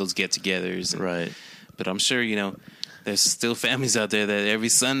we don't have those get-togethers. Right. But I'm sure, there's still families out there that every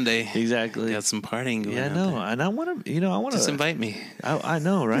Sunday got some partying going on. No, and I want to, just invite me. I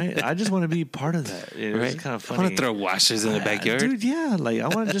know, right? I just want to be part of that. It's kind of funny. I want to throw washers in the backyard, dude. Yeah, like I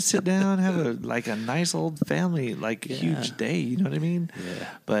want to just sit down, have a nice old family, huge day. You know what I mean? Yeah.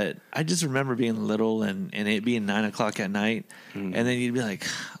 But I just remember being little and it being 9:00 at night, and then you'd be like,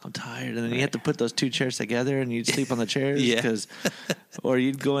 I'm tired, and then you have to put those two chairs together, and you'd sleep on the chairs, or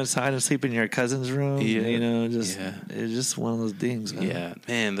you'd go inside and sleep in your cousin's room. It's just one of those things. Man. Yeah,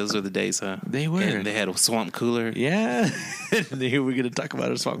 man, those were the days, huh? They were. And they had a swamp cooler. Yeah. Here we're going to talk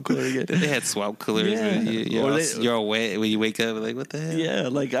about a swamp cooler again. They had swamp coolers. Yeah. You're all wet when you wake up. Like, what the hell? Yeah,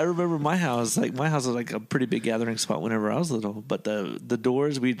 like I remember my house. Like my house was like a pretty big gathering spot whenever I was little. But the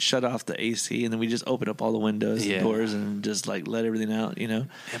doors, we'd shut off the AC and then we just open up all the windows and doors and just like let everything out. Yeah,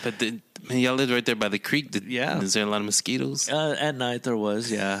 but y'all lived right there by the creek. Is there a lot of mosquitoes? At night there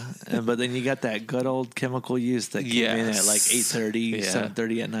was, but then you got that good old chemical use that came in at like 8:30,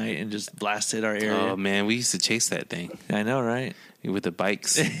 7:30 at night and just blasted our area. Oh man, we used to chase that thing. I know, right? With the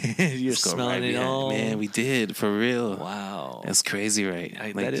bikes. You're smelling it all. Man, we did, for real. Wow. That's crazy, right?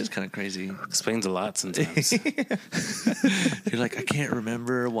 That is kind of crazy. Explains a lot sometimes. You're like, I can't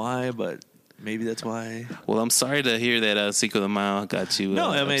remember why, but maybe that's why. Well, I'm sorry to hear that Cinco de Mayo got you. No,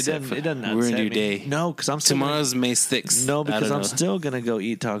 I mean, it doesn't ruin your day. No, because I'm still tomorrow's May 6th. No, because I'm still gonna go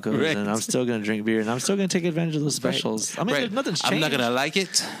eat tacos and I'm still gonna drink beer and I'm still gonna take advantage of those specials. I mean, nothing's changed. I'm not gonna like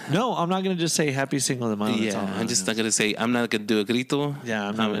it. No, I'm not gonna just say Happy Cinco de Mayo. Yeah, I'm just not gonna say. I'm not gonna do a grito. Yeah,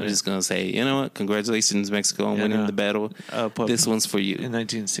 I'm just gonna say, you know what? Congratulations, Mexico, on winning the battle. This one's for you. In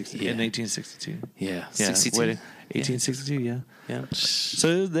 1962. Yeah, 62. 1862, yeah.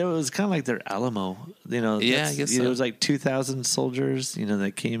 So there was kind of like their Alamo, I guess so. It was like 2,000 soldiers,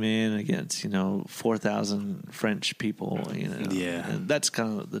 that came in against, 4,000 French people, and that's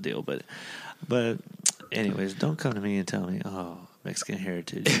kind of the deal. But anyways, don't come to me and tell me, Mexican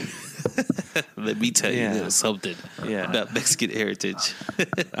heritage. Let me tell you something about Mexican heritage.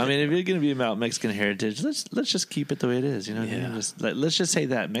 I mean, if you're going to be about Mexican heritage, let's just keep it the way it is. Let's just say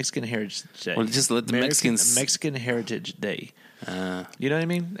that Mexican Heritage Day. Or just let the Mexican Heritage Day. You know what I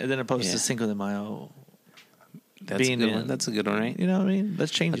mean? And then opposed to Cinco de Mayo. That's a good one. That's a good one, right? You know what I mean?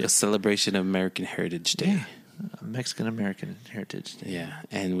 Let's change it. A celebration of American Heritage Day. Yeah. Mexican American Heritage Day. Yeah,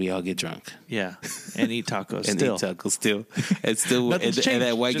 and we all get drunk. Yeah, and eat tacos. And still, and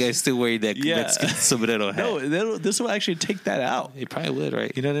that white guy still wearing that Mexican sombrero hat. No, this will actually take that out. It probably would,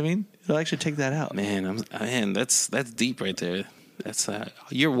 right? You know what I mean? It'll actually take that out. Man, that's deep right there. That's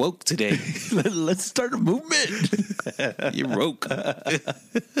you're woke today. Let's start a movement. You're woke.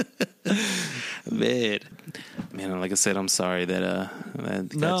 Man, like I said, I'm sorry that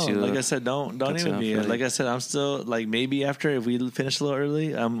got you. Like I said, don't even be. Like I said, I'm still maybe after if we finish a little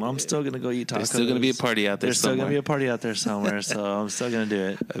early, I'm still gonna go eat tacos. There's still gonna be a party out there. There's still gonna be a party out there somewhere, so I'm still gonna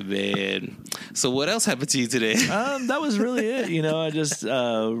do it. Man, so what else happened to you today? That was really it. I just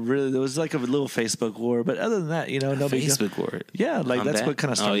really there was like a little Facebook war, but other than that, nobody. Facebook war. Yeah, that's what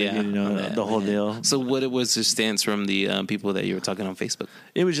kind of started. The whole deal. So what was your stance from the people that you were talking on Facebook?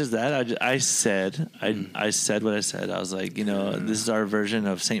 It was just that I said what I said. I was like, this is our version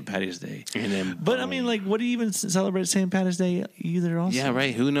of St. Patty's Day. But I mean, what do you even celebrate St. Patty's Day either? Also, yeah,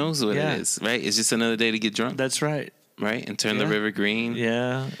 right. Who knows what it is? Right? It's just another day to get drunk. That's right. Right, and turn the river green.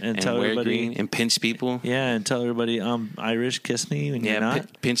 Yeah, and tell wear everybody green and pinch people. Yeah, and tell everybody I'm Irish. Kiss me when you're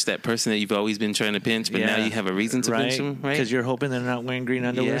not. Pinch that person that you've always been trying to pinch, but now you have a reason to pinch them, right? Because you're hoping they're not wearing green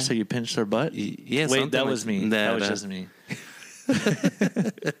underwear, so you pinch their butt. Yeah, wait, that was me. That was just me.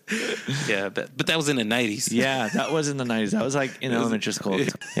 Yeah, but that was in the 90s. Yeah, that was in the 90s. That was like in elementary school.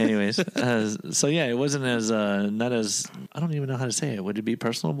 Anyways, so yeah, it wasn't as not as I don't even know how to say it. Would it be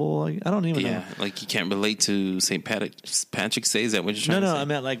personable? I don't even know. Yeah, like you can't relate to St. Patrick's Day. Is that what you're trying to say? No, I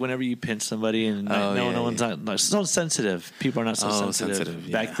meant like whenever you pinch somebody and no one's not so sensitive. People are not so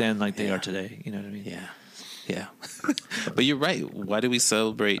sensitive back then like they are today. You know what I mean? Yeah. But you're right. Why do we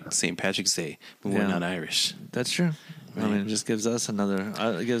celebrate St. Patrick's Day when we're not Irish? That's true. Right. I mean, it just gives us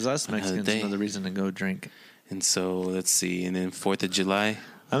Mexicans another reason to go drink. And so let's see, and then 4th of July.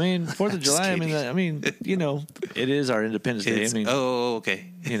 I mean, 4th of July. I mean, it is our Independence Day. I mean, okay.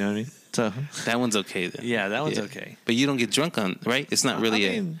 You know what I mean? So that one's okay then. Yeah, that one's okay. But you don't get drunk on, right? It's not really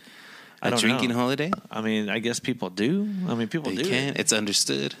a drinking holiday. I mean, I guess people do. I mean, people do. Can. It's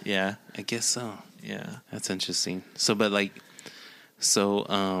understood. Yeah, I guess so. Yeah, that's interesting. So,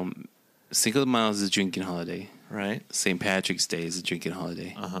 Cinco de Mayo is a drinking holiday. Right. St. Patrick's Day is a drinking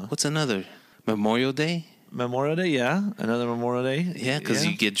holiday. Uh-huh. What's another? Memorial Day? Memorial Day, another Memorial Day. Yeah, because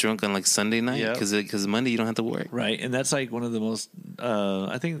you get drunk on like Sunday night because Monday you don't have to work. Right, and that's like one of the most,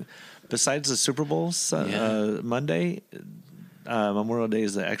 I think, besides the Super Bowl Monday, Memorial Day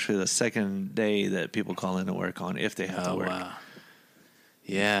is actually the second day that people call in to work on if they have to work. Wow.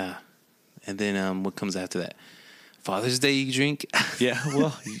 Yeah, and then what comes after that? Father's Day, you drink? Yeah,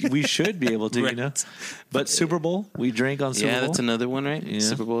 well, we should be able to, right. But Super Bowl, we drink on Super Bowl. Yeah, that's another one, right? Yeah.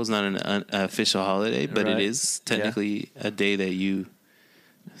 Super Bowl is not an official holiday, but it is technically a day that you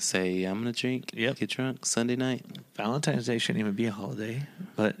say, I'm going to drink, get drunk Sunday night. Valentine's Day shouldn't even be a holiday,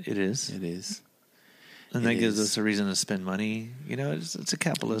 but it is. It is. And that gives us a reason to spend money. It's a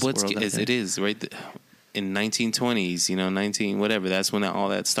capitalist world. It is, right? In 1920s, whatever, that's when all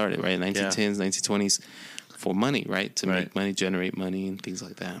that started, right? 1910s, 1920s. For money, right? To make money, generate money, and things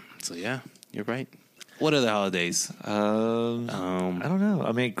like that. So, yeah, you're right. What other holidays? I don't know.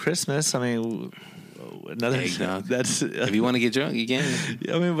 I mean, Christmas. I mean, another. That's if you want to get drunk, you can.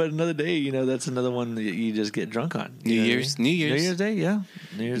 I mean, but another day, that's another one that you just get drunk on. New Year's Day, yeah.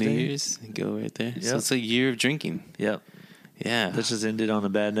 New Year's, go right there. Yep. So it's a year of drinking. Yep. Yeah. This just ended on a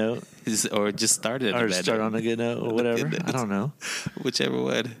bad note, or just started on a bad note. Or start on a good note, or whatever. I don't know. Whichever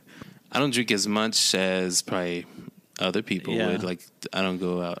one. I don't drink as much as probably other people would. Like, I don't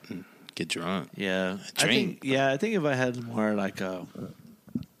go out and get drunk. Yeah. I drink. I think if I had more like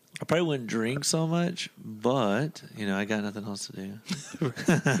I probably wouldn't drink so much, but I got nothing else to do.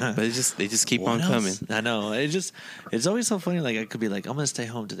 But they just keep on coming. I know. It's always so funny. Like I could be like, I'm gonna stay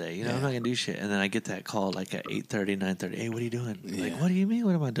home today. I'm not gonna do shit, and then I get that call like at 8:30, 9:30. Hey, what are you doing? Like, what do you mean?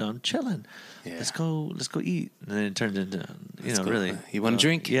 What am I doing? I'm chilling. Yeah. Let's go eat. And then it turns into really. You want to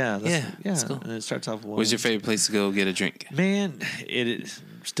drink? Yeah. Let's go. And it starts off. Where's your favorite place to go get a drink? Man, it is.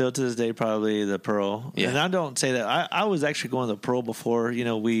 Still to this day, probably the Pearl. Yeah. And I don't say that. I was actually going to the Pearl before,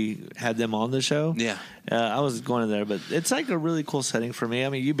 we had them on the show. Yeah. I was going to there, but it's like a really cool setting for me. I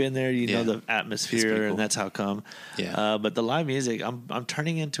mean, you've been there, know the atmosphere, cool. And that's how come. Yeah. But the live music, I'm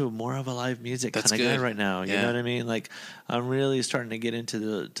turning into more of a live music kind of guy right now. You know what I mean? Like, I'm really starting to get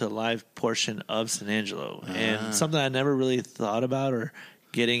into the live portion of San Angelo. And something I never really thought about or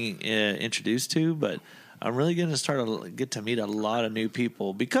getting introduced to, but I'm really going to get to meet a lot of new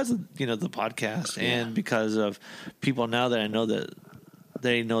people because of the podcast and because of people now that I know that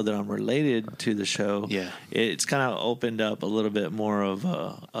they know that I'm related to the show. Yeah, it's kind of opened up a little bit more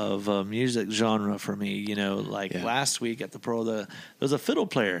of a music genre for me. Last week at the Pro, there was a fiddle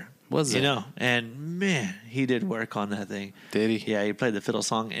player. Was it? And man, he did work on that thing. Did he? Yeah, he played the fiddle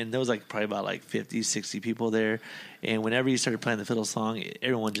song, and there was probably about 50, 60 people there. And whenever he started playing the fiddle song,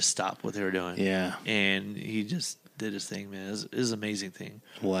 everyone just stopped what they were doing. Yeah. And he just did his thing, man. It was an amazing thing.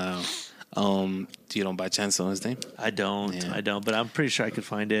 Wow. You don't by chance know his name? I don't, but I'm pretty sure I could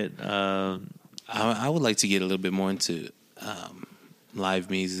find it. I would like to get a little bit more into live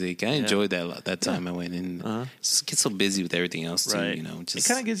music. I enjoyed that time I went in. Just get so busy with everything else too. Right. It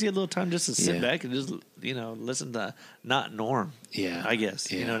kind of gives you a little time just to sit back and just listen to not Norm. Yeah, I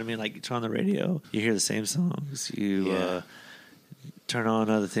guess you know what I mean. Like you turn on the radio, you hear the same songs. You turn on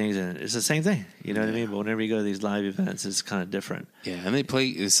other things, and it's the same thing. You know what I mean? But whenever you go to these live events, it's kind of different. Yeah,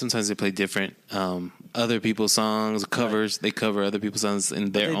 and sometimes they play different other people's songs, covers. Right. They cover other people's songs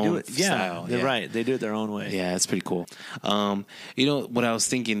in their own style. They're right. They do it their own way. Yeah, it's pretty cool. What I was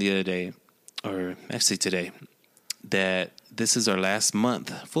thinking the other day, or actually today, that this is our last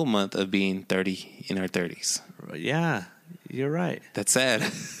full month of being 30 in our 30s. Yeah. You're right. That's sad.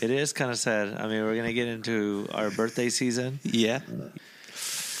 It is kind of sad. I mean, we're going to get into our birthday season. Yeah.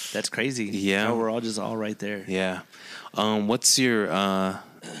 That's crazy. Yeah. We're all right there. Yeah. What's your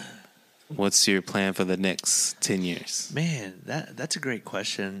plan for the next 10 years? Man, that's a great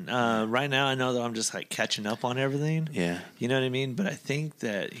question. Right now, I know that I'm just catching up on everything. Yeah. You know what I mean? But I think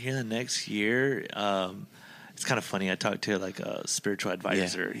that here in the next year, it's kind of funny. I talked to a spiritual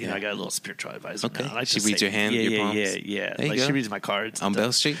advisor. I got a little spiritual advisor. Okay. Now. She reads your hand, your palms? Yeah. There you go. She reads my cards. On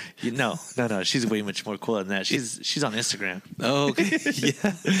Bell Street? No. She's way much more cool than that. She's on Instagram. Oh, okay.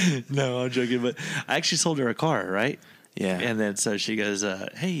 Yeah. No, I'm joking. But I actually sold her a car, right? Yeah. And then so she goes,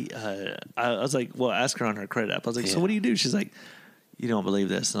 hey, I was like, well, ask her on her credit app. I was like, so what do you do? She's like, you don't believe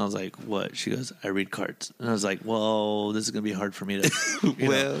this. And I was like, what? She goes, I read cards. And I was like, well, this is going to be hard for me to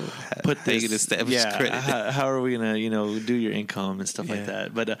put this. Establish credit. How are we going to, do your income and stuff like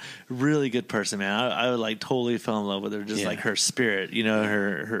that? But really good person, man. I would totally fell in love with her. Just her spirit,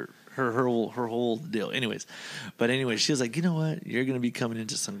 her whole deal. Anyways, she was like, you know what, you're gonna be coming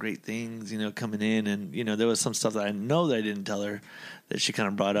into some great things, coming in, and there was some stuff that I know that I didn't tell her that she kind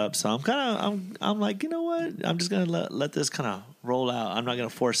of brought up. So I'm like, you know what, I'm just gonna let this kind of roll out. I'm not gonna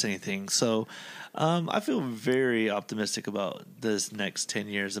force anything. So I feel very optimistic about this next 10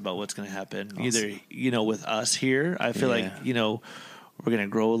 years about what's gonna happen. Awesome. Either with us here, I feel like we're gonna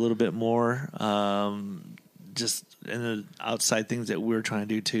grow a little bit more. Just in the outside things that we're trying to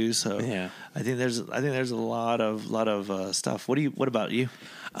do too. So I think there's a lot of stuff. What about you?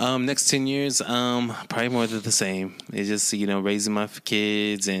 Next 10 years, probably more of the same. It's just raising my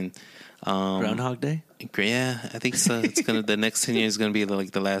kids and Groundhog Day. Yeah, I think so. It's the next 10 years is gonna be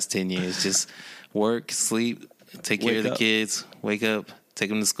like the last 10 years. Just work, sleep, take care of the kids, wake up, take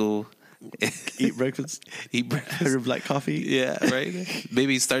them to school. Eat breakfast. Have black coffee. Yeah, right.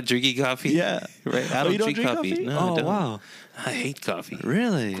 Maybe start drinking coffee. Yeah, right. I don't drink coffee. No, oh, I don't. wow. I hate coffee.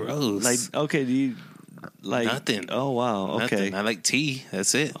 Really? Gross. Like, okay, do you like nothing? Oh, wow. Okay. Nothing. I like tea.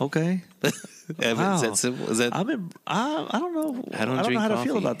 That's it. Okay. Wow. Is that simple? Is that? I don't know. I don't drink know how coffee. to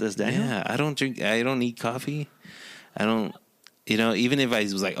feel about this, Daniel. Yeah, I don't drink. I don't eat coffee. I don't. Even if I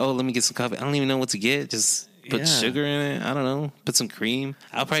was like, oh, let me get some coffee, I don't even know what to get. Just put sugar in it. I don't know. Put some cream.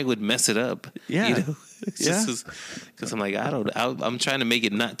 I probably would mess it up. Yeah. Just because I'm like, I'm trying to make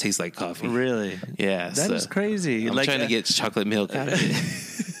it not taste like coffee. Really? Yeah. That is crazy. I'm trying to get chocolate milk out of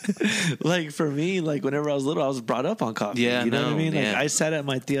it. Like for me, like whenever I was little, I was brought up on coffee. Yeah, you know what I mean? Like yeah. I sat at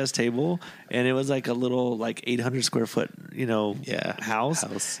my tia's table, and it was like a little 800 square foot,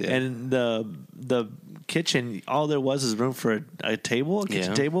 house. Yeah. And the kitchen, all there was room for a table, a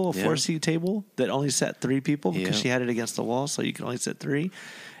kitchen table, a 4-seat table that only sat 3 people because she had it against the wall, so you could only sit 3.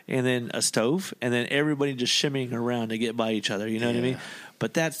 And then a stove, and then everybody just shimmying around to get by each other. You know what I mean?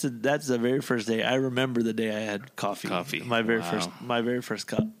 But that's the very first day. I remember the day I had coffee. My very first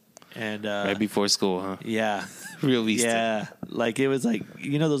cup. And right before school, huh? Yeah. Real Vista. Yeah. Like it was like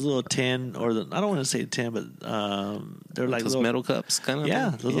those little tin, or I don't want to say tin, but they're like those little metal cups, kind of.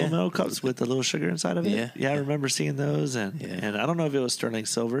 Yeah, those little metal cups with the little sugar inside of it. Yeah. I remember seeing those, and I don't know if it was sterling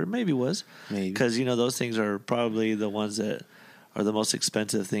silver. Maybe it was. Maybe, because those things are probably the ones that are the most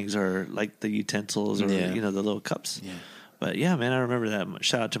expensive things, are like the utensils or the little cups. Yeah. But yeah, man, I remember that.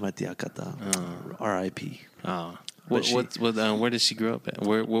 Shout out to my tia Kata, R.I.P. Oh. Where did she grow up at?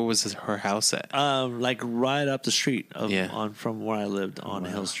 Where was her house at? Like right up the street from where I lived on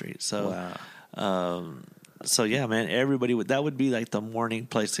Hill Street. So, so yeah, man, everybody that would be like the morning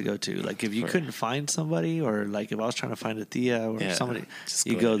place to go to. Like if you couldn't find somebody, or like if I was trying to find a tia or somebody,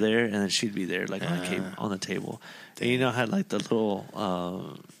 you go there and then she'd be there, like on the table. Damn. And had like the little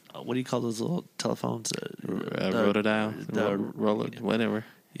what do you call those little telephones? Rotodial, the roller, whatever.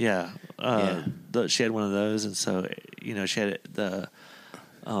 Yeah, she had one of those, and so she had the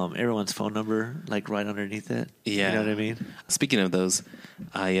everyone's phone number like right underneath it. Yeah, you know what I mean. Speaking of those,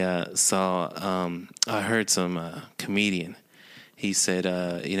 I heard some comedian. He said,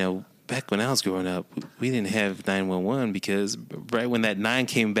 back when I was growing up, we didn't have 911 because right when that 9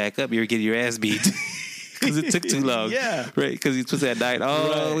 came back up, you were getting your ass beat. Because it took too long. Yeah. Right? Because you're supposed to have 9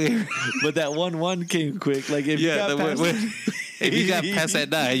 all the way. But that 1-1 came quick. Like, if if you got past that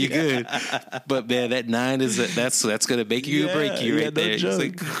 9, you're good. But, man, that 9 that's going to make you or break you right there. Joke.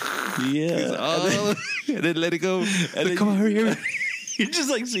 It's like, and then let it go. And then, come on, hurry. You're just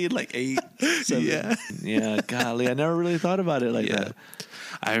like seeing like 8, 7. Yeah, golly. I never really thought about it like that.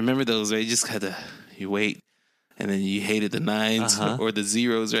 I remember those, right? You just had to, you wait. And then you hated the 9s or the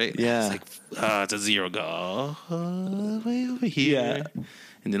 0s, right? Yeah. It's like, it's a 0. Go way over here. Yeah.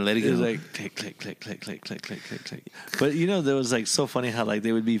 And then let it go. It was like click, click, click, click, click, click, click, click, click. But there was like so funny how like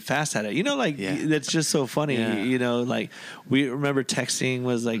they would be fast at it. That's just so funny. Yeah. Like we remember texting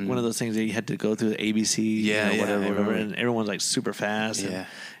was like one of those things that you had to go through the ABC, whatever, and everyone's like super fast. Yeah.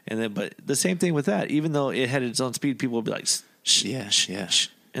 And then, but the same thing with that. Even though it had its own speed, people would be like, shh.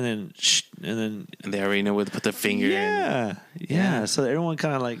 And then they already know where to put their finger in. Yeah. So everyone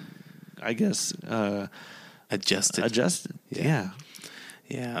kind of like, I guess, adjusted. Yeah.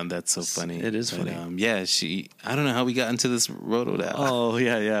 Yeah, that's so funny. It is funny. I don't know how we got into this Rotodial. Oh,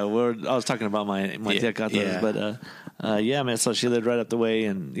 yeah. I was talking about my tia Katas, but man, so she lived right up the way,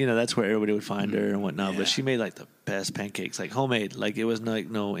 and, that's where everybody would find her and whatnot, but she made, like, the best pancakes, like, homemade. Like, it was like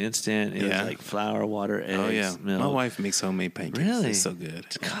no instant. It was, like, flour, water, eggs, milk. My wife makes homemade pancakes. Really? It's so good.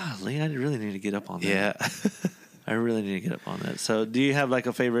 Golly, I really need to get up on that. Yeah. I really need to get up on that. So, do you have like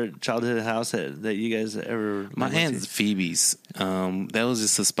a favorite childhood house that you guys ever? My aunt's Phoebe's. That was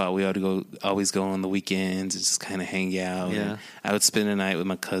just a spot we always go on the weekends and just kind of hang out. Yeah, and I would spend the night with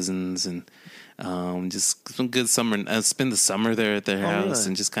my cousins and just some good summer. I'd spend the summer there at their house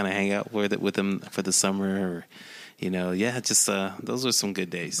and just kind of hang out with them for the summer. Or, just those were some good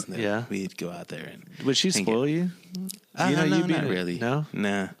days. We'd go out there and. Would she spoil you? No, not really. No,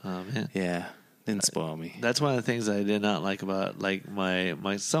 nah. Oh man, yeah. Didn't spoil me. That's one of the things I did not like about like my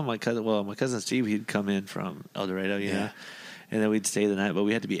cousin. Well, my cousin Steve, he'd come in from El Dorado, you know, and then we'd stay the night, but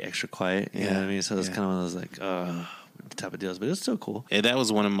we had to be extra quiet. You know what I mean? So it's kind of one of those like type of deals, but it's still cool. Yeah, that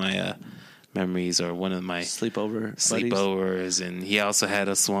was one of my memories, or one of my sleepovers, and he also had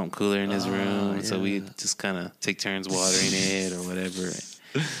a swamp cooler in his room, so we'd just kind of take turns watering it or whatever.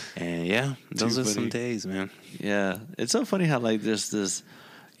 And those are some days, man. Yeah, it's so funny how like there's this.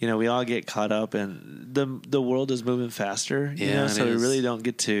 We all get caught up, and the world is moving faster. So we really don't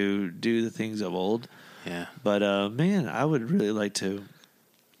get to do the things of old. Yeah. But man, I would really like to,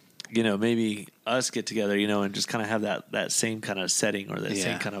 maybe us get together, and just kind of have that same kind of setting or that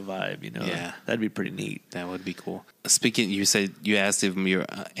same kind of vibe. Yeah, that'd be pretty neat. That would be cool. Speaking, you asked if your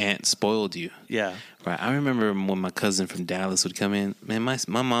aunt spoiled you. Yeah. Right. I remember when my cousin from Dallas would come in, man,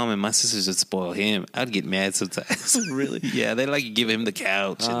 my mom and my sisters would spoil him. I'd get mad sometimes. Really? Yeah, they like give him the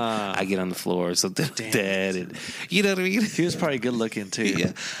couch and I get on the floor. So dad, and you know what I mean? He was probably good looking too.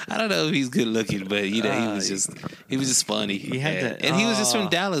 Yeah. I don't know if he's good looking, but he was just funny. He had that, and he was just from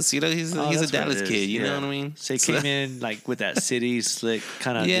Dallas, he's a Dallas kid, you know what I mean? So he came in like with that city slick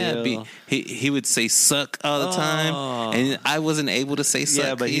kind of deal. He would say suck all the time. And I wasn't able to say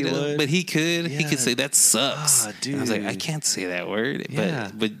suck, but he would. But he could. Yeah. He could say that sucks. Dude. I was like, I can't say that word.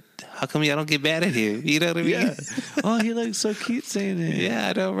 But how come y'all don't get mad at him? You know what I mean? Yeah. He looks so cute saying it. Yeah,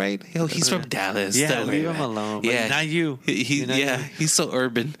 I know, right? He's from Dallas. Yeah, leave him alone. Yeah, not you. He's so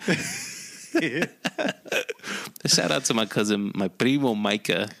urban. Shout out to my cousin, my primo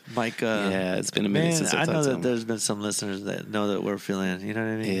Micah. Yeah, it's been a minute since I know to that him. There's been some listeners that know that we're feeling. You know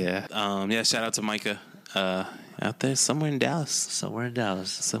what I mean? Yeah. Shout out to Micah. Out there somewhere in Dallas. Somewhere in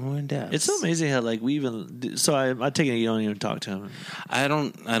Dallas. It's so amazing how like we even. So I take it you don't even talk to him. I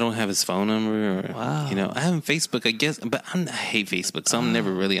don't have his phone number. Or, wow. I have him Facebook, I guess, but I hate Facebook, so I'm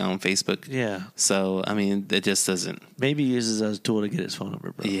never really on Facebook. Yeah. So I mean, it just doesn't. Maybe he uses as a tool to get his phone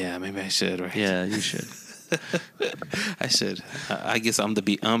number, bro. Yeah, maybe I should. Right? Yeah, you should. I should. I guess I'm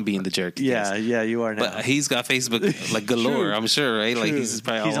being the jerk. Yeah, you are now. But he's got Facebook like galore. True. I'm sure, right? True. Like he's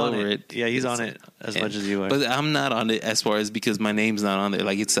probably all over it. Yeah, he's on it as much as you are. But I'm not on it as far as because my name's not on there.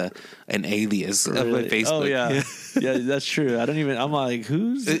 Like it's an alias of my Facebook. Oh yeah, yeah, that's true. I'm like,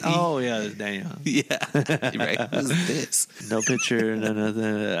 who's? Oh yeah, Daniel. Yeah, right. Who's this? No picture, no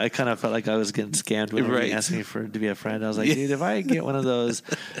nothing. I kind of felt like I was getting scammed when he asked me to be a friend. I was like, dude, if I get one of those.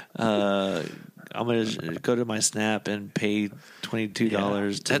 I'm going to go to my Snap and pay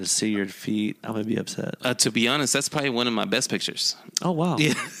 $22 to see your feet. I'm going to be upset. To be honest, that's probably one of my best pictures. Oh, wow.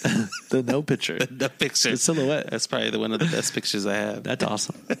 Yeah. The no picture. The picture. The silhouette. That's probably one of the best pictures I have. That's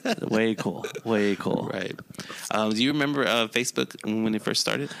awesome. Way cool. Way cool. Right. Do you remember Facebook when it first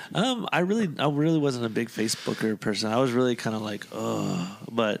started? I really wasn't a big Facebooker person. I was really kind of like,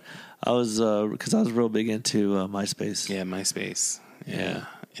 but I was, because I was real big into MySpace. Yeah, MySpace. Yeah.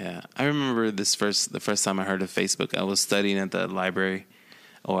 Yeah, I remember the first time I heard of Facebook. I was studying at the library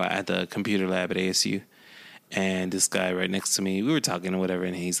or at the computer lab at ASU, and this guy right next to me, we were talking or whatever,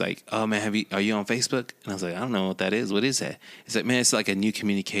 and he's like, "Oh man, are you on Facebook?" And I was like, "I don't know what that is. What is that?" He's like, "Man, it's like a new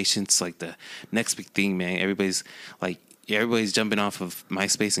communication. It's like the next big thing, man. Everybody's jumping off of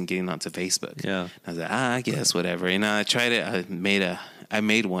MySpace and getting onto Facebook." Yeah, I was like, I guess whatever. And I tried it. I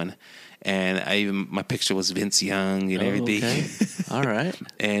made one. And my picture was Vince Young and everything. Okay. All right.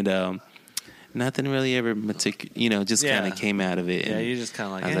 And nothing really ever just kind of came out of it. Yeah, you just kind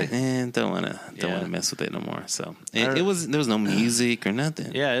of like. I was like, don't want to mess with it no more. So there was no music or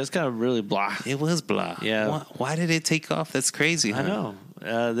nothing. Yeah, it was kind of really blah. It was blah. Yeah. Why did it take off? That's crazy. Huh? I know.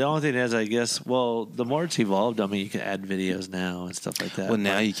 The only thing is, I guess, the more it's evolved, I mean, you can add videos now and stuff like that. Well,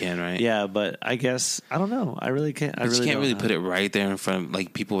 now you can, right? Yeah, but I guess, I don't know. I really can't. You can't really put it right there in front of,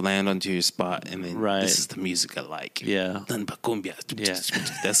 like, people land onto your spot and then this is the music I like. Yeah. Nothing but cumbia. Yeah.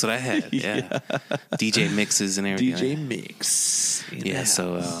 That's what I had. Yeah. DJ mixes and everything. DJ mix. Yeah,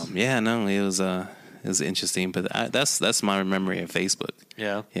 so, it was interesting, but that's my memory of Facebook.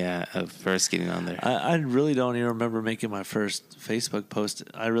 Yeah. Yeah, of first getting on there. I really don't even remember making my first Facebook post.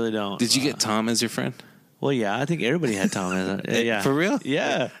 I really don't. Did you get Tom as your friend? Well, yeah, I think everybody had Tom. Yeah, for real.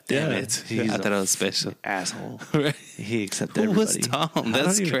 Yeah, Damn it! I thought I was special. Asshole. Right. He accepted Who everybody. was Tom?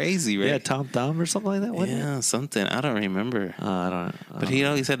 That's crazy, right? Yeah, Tom Thumb or something like that. Wasn't it? Something. I don't remember. I don't. But he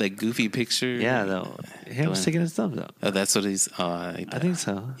always had that goofy picture. Yeah, though. Him sticking his thumbs out. Oh, that's what he's. I think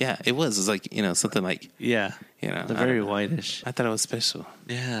so. Yeah, it was. It's like something like. Yeah. The very whitish. I thought it was special.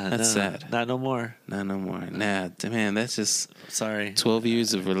 Yeah, that's sad. Not no more. Not no more. Nah, man, that's just. Sorry. 12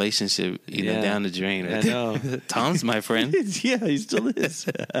 years of relationship, down the drain. Right? I know. Tom's my friend. Yeah, he still is.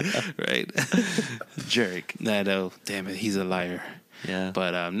 Right. Jerk. No, damn it, he's a liar. Yeah.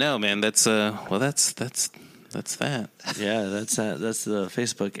 But no, man, that's that. Yeah, that's the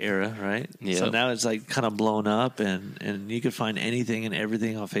Facebook era, right? Yeah. So now it's like kind of blown up, and you can find anything and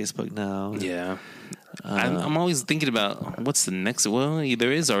everything on Facebook now. Yeah. I'm always thinking about what's the next. Well,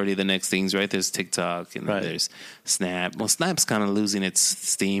 there is already the next things, right? There's TikTok and there's Snap. Well, Snap's kind of losing its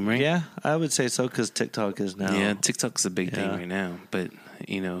steam, right? Yeah, I would say so because TikTok is now. Yeah, TikTok's a big thing right now, but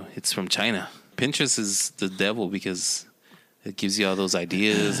it's from China. Pinterest is the devil because it gives you all those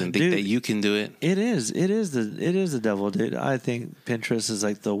ideas and think that you can do it. It is the devil, dude. I think Pinterest is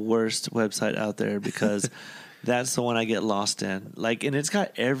like the worst website out there because that's the one I get lost in. Like, and it's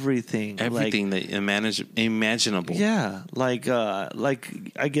got everything that imaginable. Yeah, like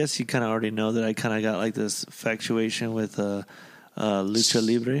I guess you kind of already know that I kind of got like this infatuation with Lucha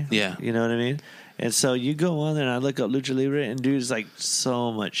Libre. Yeah, you know what I mean. And so you go on there and I look up Lucha Libre and dude's like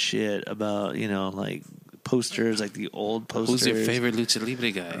so much shit about like posters, like the old posters. Who's your favorite Lucha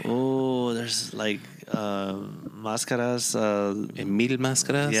Libre guy? Oh, there's like Máscaras. Emil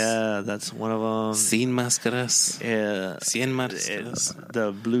Máscaras? Yeah, that's one of them. Cien Máscaras? Yeah. Cien Máscaras?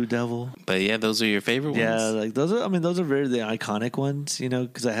 The Blue Devil. But yeah, those are your favorite ones? Yeah, like those are very the iconic ones,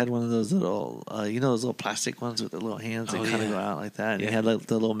 because I had one of those little, those little plastic ones with the little hands that kind of go out like that. And you had like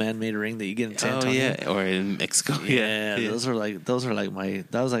the little man-made ring that you get in San Antonio. Oh, yeah, or in Mexico. Yeah, those are like my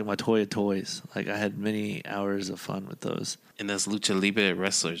toy of toys. Like I had many hours of fun with those. And that's Lucha Libre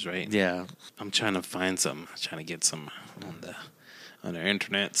wrestlers, right? Yeah. I'm trying to find some. I'm trying to get some on our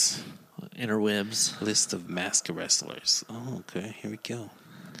internets. Interwebs. List of masked wrestlers. Oh, okay. Here we go.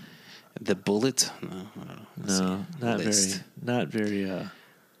 The Bullet? No, not very.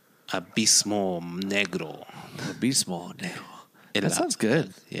 Abismo Negro. Abismo Negro. That sounds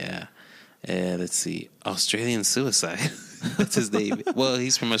good. Yeah. Let's see. Australian Suicide. That's his name. Well,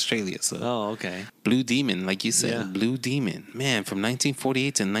 he's from Australia, so. Oh, okay. Blue Demon, like you said. Yeah. Blue Demon. Man, from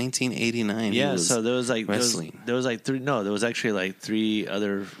 1948 to 1989. Yeah, so there was like wrestling. There was like three. No, there was actually like three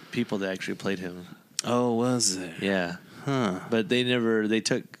other people that actually played him. Oh, was there? Yeah. Huh. But they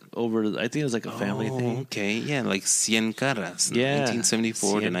took over. I think it was like a family thing. Okay, yeah, like Cien Caras. Yeah.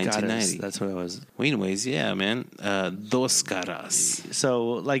 1974 to 1990. That's what it was. Well, anyways, yeah, man. Dos Caras.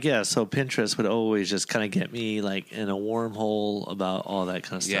 So Pinterest would always just kind of get me like in a wormhole about all that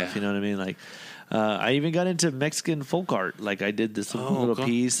kind of stuff. Yeah. You know what I mean? Like, I even got into Mexican folk art. Like I did this little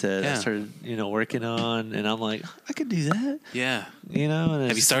piece that I started, working on, and I'm like, I could do that. Yeah. And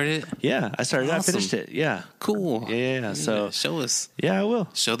have you started it? Yeah, I started. Awesome. I finished it. Yeah. Cool. Yeah. So show us. Yeah, I will.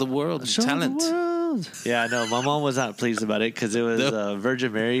 Show the world talent. The world. Yeah, no, my mom was not pleased about it because it was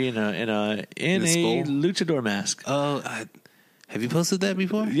Virgin Mary in a luchador mask. Oh, have you posted that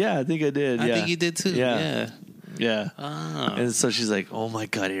before? Yeah, I think I did. I think you did too. Yeah. Ah. And so she's like, "Oh my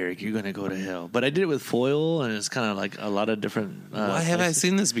God, Eric, you're gonna go to hell." But I did it with foil, and it's kind of like a lot of different. Why have I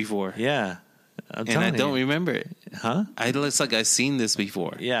seen this before? Yeah, I don't remember it. Huh? It looks like I've seen this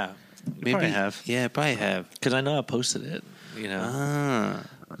before. Yeah, maybe I have. Yeah, I probably have because I know I posted it.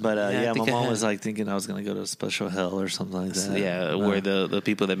 But my mom was like thinking I was gonna go to a special hell or something like that. Yeah, where the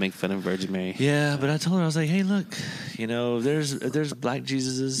people that make fun of Virgin Mary. Yeah, but I told her, I was like, hey, look, there's black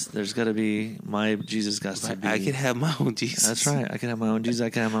Jesuses. There's got to be my Jesus. Got to be. I could have my own Jesus. That's right. I can have my own Jesus. I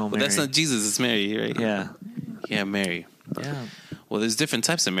can have my own. But Mary. that's not Jesus. It's Mary, right? Yeah. Yeah, Mary. Yeah. Well, there's different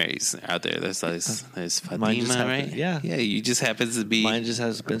types of Marys out there. There's Fatima, right? Yeah. You just happens to be. Mine just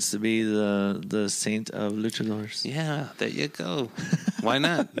happens to be the saint of luchadors. Yeah, there you go. Why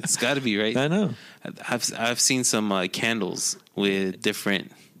not? It's got to be, right? I know. I've seen some candles with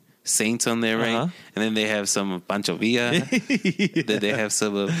different saints on there, right? And then they have some of Pancho Villa. Then they have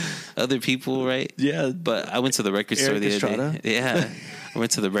some of other people, right? Yeah. But I went to the record store the other day. Yeah, I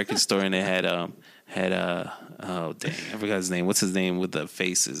went to the record store and they had oh dang, I forgot his name. What's his name with the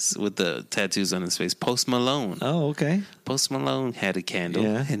faces, with the tattoos on his face? Post Malone. Oh, okay. Post Malone had a candle,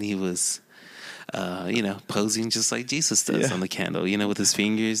 and he was, posing just like Jesus does on the candle, with his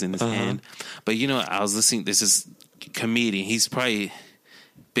fingers in his hand. But I was listening. This is comedian. He's probably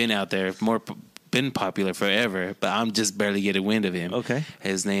been out there more been popular forever, but I'm just barely getting wind of him. Okay.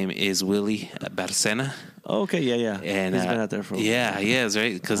 His name is Willie Barcena. Okay, yeah. And he's been out there for a while. Yeah, he is,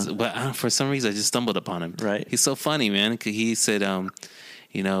 right? But for some reason, I just stumbled upon him. Right. He's so funny, man. He said,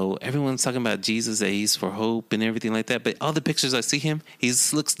 everyone's talking about Jesus, that he's for hope and everything like that. But all the pictures I see him, he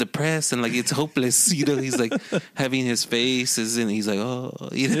looks depressed and like it's hopeless. He's like having his faces and he's like, I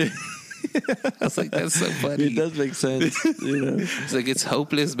was like, that's so funny. It does make sense. It's like, it's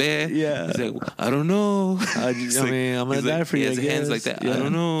hopeless, man. Yeah. He's like, I don't know. I'm going to die for you. He has hands like that. Yeah. I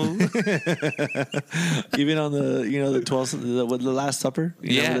don't know. Even on the 12th, the Last Supper,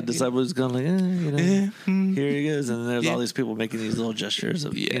 the disciples going like, here he goes. And there's all these people making these little gestures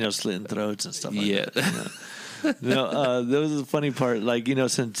of, slitting throats and stuff like that. No, that was a funny part. Like,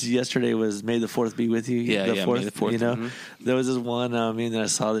 since yesterday was May the 4th be with you. May the 4th. There was this one meme that I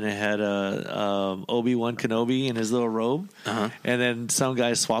saw that it had Obi-Wan Kenobi in his little robe. Uh-huh. And then some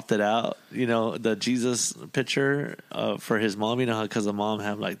guy swapped it out, the Jesus picture for his mom, because the mom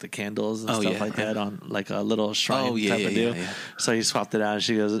had like the candles and stuff like that on like a little shrine type of deal. Yeah. So he swapped it out and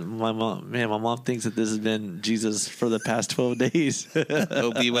she goes, my mom thinks that this has been Jesus for the past 12 days.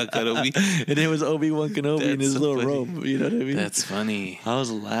 Obi-Wan Kenobi. And it was Obi-Wan Kenobi in his little robe. You know what I mean? That's funny. I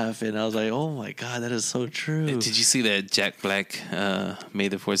was laughing. I was like, oh my God, that is so true. Did you see that Jack Black May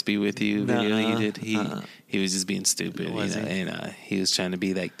the Force be with you video he did? He was just being stupid. And he was trying to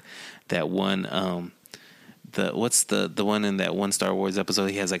be like that one what's the one in that one Star Wars episode?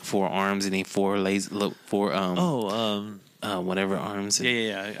 He has like 4 arms and whatever arms.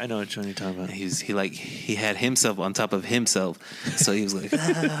 Yeah. I know what you're talking about. He had himself on top of himself, so he was like,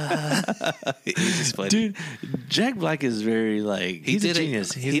 it was just funny. Dude, Jack Black is very he's a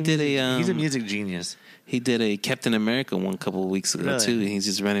genius. He's a music genius. He did a Captain America one couple of weeks ago too, and he's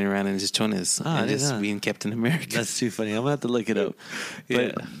just running around and just showing being Captain America. That's too funny. I'm gonna have to look it up.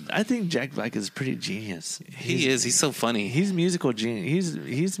 But I think Jack Black is pretty genius. He's so funny. He's musical genius.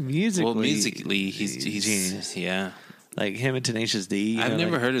 He's musically. Well, musically, he's genius. Yeah. Like him and Tenacious D. I've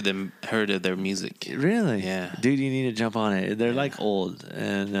never heard of their music. Really? Yeah. Dude, you need to jump on it. They're like old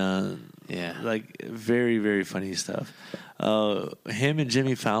and like very, very funny stuff. Him and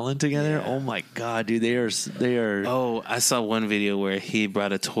Jimmy Fallon together. Yeah. Oh my God, dude, they are. Oh, I saw one video where he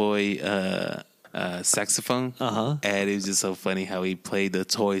brought a toy saxophone. And it was just so funny how he played the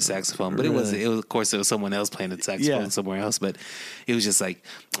toy saxophone. But it was of course someone else playing the saxophone somewhere else. But it was just like,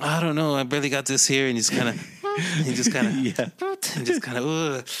 I don't know, I barely got this here, and just kind of. He just kind of,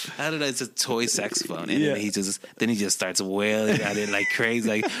 how did I? It's a toy saxophone, and then he just starts wailing at it like crazy,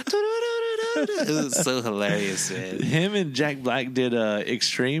 like. It was so hilarious, man. Him and Jack Black did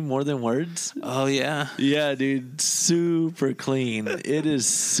Extreme More Than Words. Oh yeah, dude, super clean. It is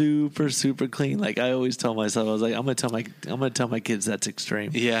super, super clean. Like I always tell myself, I was like, I'm gonna tell my kids that's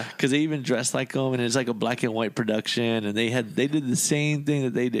Extreme. Yeah, because they even dress like them, and it's like a black and white production, and they did the same thing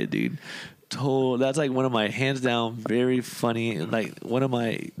that they did, dude. That's like one of my hands down very funny, like one of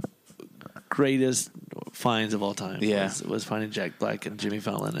my greatest finds of all time. Was finding Jack Black and Jimmy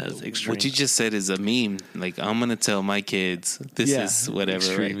Fallon as Extreme. What you just said is a meme. Like, I'm gonna tell my kids this is whatever.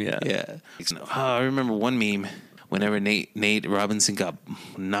 Extreme, right? Yeah. I remember one meme. Whenever Nate Robinson got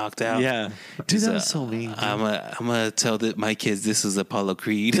knocked out, dude, that was so mean. I'm gonna tell my kids this is Apollo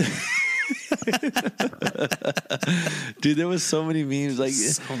Creed. Dude, there was so many memes. Like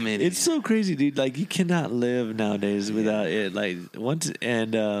so many. It's so crazy, dude. Like you cannot live nowadays without it. Like once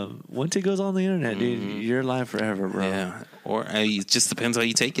it goes on the internet, dude, you're alive forever, bro. Yeah. Or it just depends how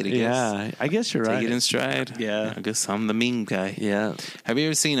you take it, I guess. Yeah, I guess you're right. Take it in stride. Yeah. I guess I'm the meme guy. Yeah. Have you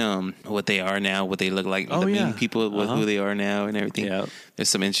ever seen what they are now, what they look like, the meme people, who they are now and everything? Yeah. There's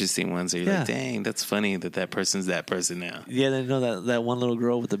some interesting ones where you're like, dang, that's funny that person's that person now. Yeah, they know that one little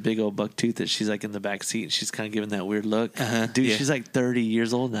girl with the big old buck tooth that she's like in the back seat and she's kind of giving that weird look. Dude, she's like 30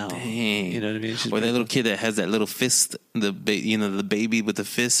 years old now. Dang. You know what I mean? Or that little kid that has that little fist, the baby with the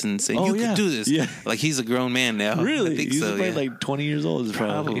fist and saying, you can do this. Yeah. Like he's a grown man now. Really? I think he's so, like 20 years old.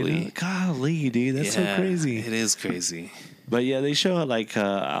 Probably. You know? Golly, dude, that's so crazy. It is crazy. But yeah, they show it like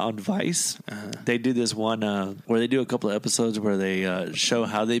on Vice. They do this one where they do a couple of episodes where they show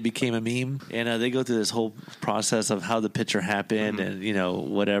how they became a meme, and they go through this whole process of how the picture happened, and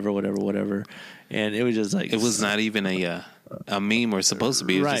whatever. And it was just like it was not even a meme or supposed to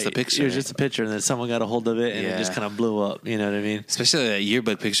be. It was just a picture. It was just a picture, and then someone got a hold of it, and it just kind of blew up. You know what I mean? Especially that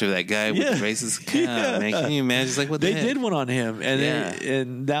yearbook picture of that guy with the braces. Man, can you imagine? It's like what they the heck? did one on him, and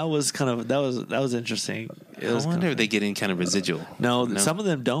and that was kind of that was interesting. I wonder if they get any kind of residual. No, some of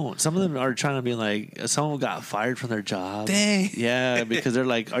them don't. Some of them are trying to be like, some of them got fired from their job. Dang. Yeah, because they're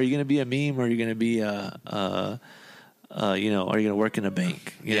like, are you going to be a meme or are you going to be are you going to work in a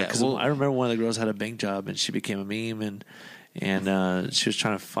bank? Because I remember one of the girls had a bank job and she became a meme and she was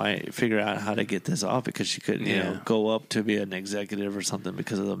trying to figure out how to get this off because she couldn't go up to be an executive or something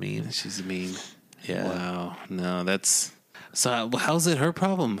because of the meme. She's a meme. Yeah. Wow. No, that's. So how's it her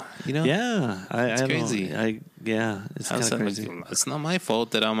problem? Yeah, it's crazy. It's kind of crazy. It's not my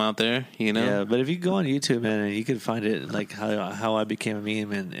fault that I'm out there. Yeah, but if you go on YouTube, man, you can find it like how I became a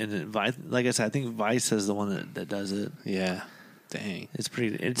meme, and Vice, like I said, I think Vice is the one that does it. Yeah, dang, it's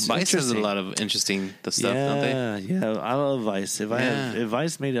pretty. It's Vice has a lot of interesting stuff, don't they? Yeah, I love Vice. If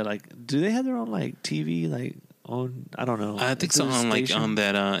Vice made it, like, do they have their own like TV like? I don't know. I think so. On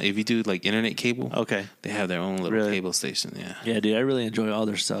that, if you do like internet cable, okay, they have their own little cable station. Yeah, dude, I really enjoy all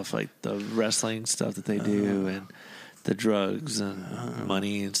their stuff, like the wrestling stuff that they do, and the drugs and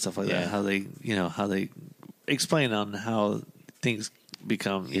money and stuff like that. How they, how they explain on how things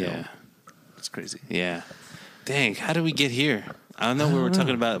become. You know, it's crazy. Yeah, dang, how did we get here? I know we were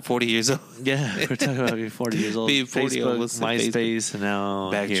talking about 40 years old. Yeah, we're talking about being 40 years old. Being 40 Facebook, almost MySpace, and now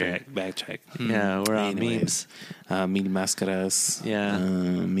backtrack. Yeah, we're on memes. Mini máscaras. Yeah,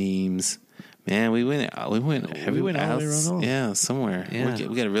 memes. Man, we went all the way around. Yeah, somewhere. Yeah.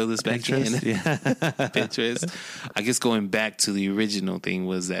 We got to reel this back Pinterest, in. Yeah, Pinterest. I guess going back to the original thing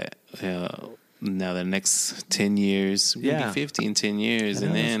was that now the next 10 years, maybe 15, 10 years,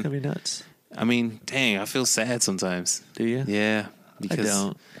 and then it's gonna be nuts. I mean, dang, I feel sad sometimes. Do you? Yeah, because I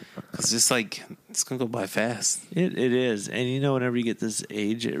don't. It's just like it's gonna go by fast. It is, and whenever you get this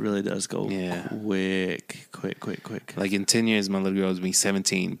age, it really does go quick. Like in 10 years, my little girl will be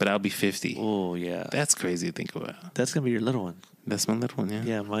 17, but I'll be 50. Oh yeah, that's crazy to think about. That's gonna be your little one. That's my little one. Yeah.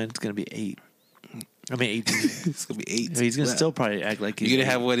 Yeah, mine's gonna be 8. I mean 18. It's gonna be 8. He's gonna still probably act like you're gonna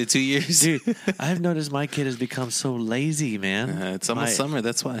have one in 2 years, dude. I've noticed my kid has become so lazy, man. It's almost summer.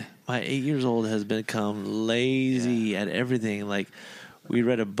 That's why my 8 years old has become lazy at everything. Like, we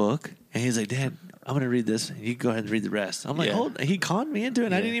read a book, and he's like, "Dad, I'm going to read this, and you go ahead and read the rest." I'm like, hold. He conned me into it,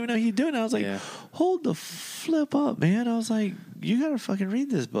 and I didn't even know he'd do it. And I was like, hold the flip up, man. I was like, you got to fucking read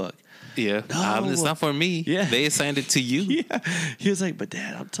this book. Yeah. No. It's not for me. Yeah. They assigned it to you. Yeah. He was like, but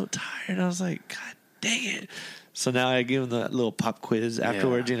Dad, I'm so tired. I was like, God dang it. So now I give him the little pop quiz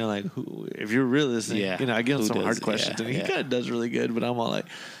afterwards, like, if you're really listening, I give him some hard questions, and he kind of does really good, but I'm all like,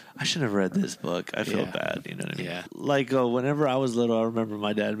 I should have read this book. I feel bad, you know what I mean? Yeah. Like, whenever I was little, I remember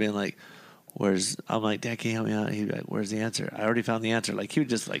my dad being like, I'm like, Dad, can you help me out? And he'd be like, where's the answer? I already found the answer. Like, he would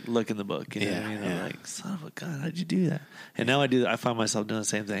just like look in the book, you know what I mean? I'm like, son of a gun, how'd you do that? And now I do that. I find myself doing the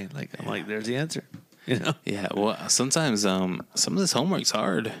same thing. Like, I'm like, there's the answer. Yeah. Well, sometimes some of this homework's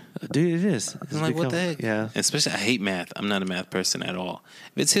hard, dude. It is. I'm like, what the heck? Yeah. Especially, I hate math. I'm not a math person at all.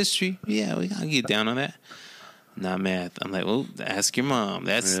 If it's history, we gotta get down on that. Not math. I'm like, well, ask your mom.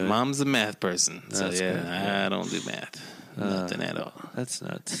 Mom's a math person. So I don't do math. Nothing at all. That's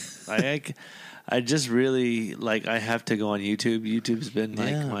nuts. I just really I have to go on YouTube. YouTube's been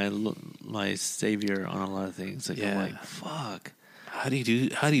my savior on a lot of things. Like, I'm like, fuck. How do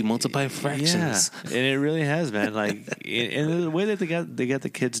you multiply fractions? Yeah, and it really has, man. Like, in the way that they got the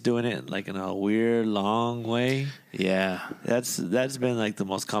kids doing it, like in a weird, long way. Yeah, that's been like the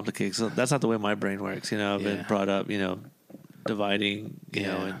most complicated. So that's not the way my brain works. I've been brought up, dividing,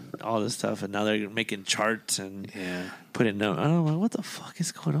 and all this stuff, and now they're making charts and putting notes. I'm like, what the fuck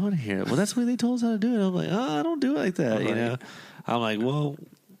is going on here? Well, that's the way they told us how to do it. I'm like, I don't do it like that. I'm like, well,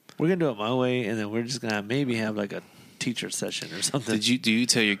 we're gonna do it my way, and then we're just gonna maybe have like a teacher session or something. Do you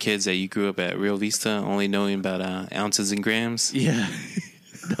tell your kids that you grew up at Real Vista, only knowing about ounces and grams? Yeah.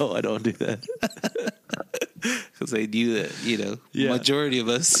 No, I don't do that. Because they knew that majority of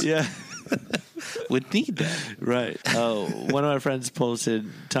us would need that. Right. Oh, one of my friends posted,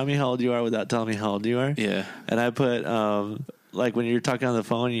 "Tell me how old you are without telling me how old you are." Yeah. And I put like when you're talking on the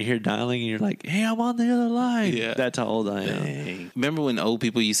phone and you hear dialing and you're like, "Hey, I'm on the other line." Yeah. That's how old I am. Dang. Remember when old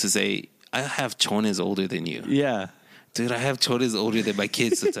people used to say, "I have chones older than you." Yeah. Dude, I have chones older than my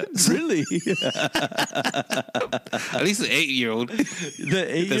kids sometimes. Really? At least the 8-year-old. The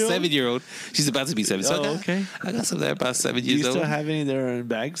 8-year-old? The 7-year-old. She's about to be 7. So okay. I got some that are about 7 years old. Do you still have any that are in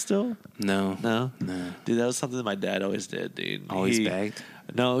bags still? No. Dude, that was something that my dad always did, dude. Always bagged?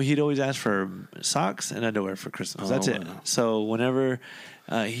 No, he'd always ask for socks and underwear for Christmas. That's it. Wow. So whenever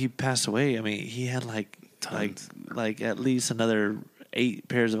he passed away, I mean, he had like at least another 8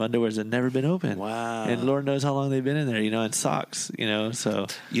 pairs of underwears that had never been opened. Wow. And Lord knows how long they've been in there, and socks, so.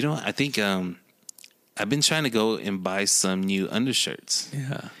 I think I've been trying to go and buy some new undershirts.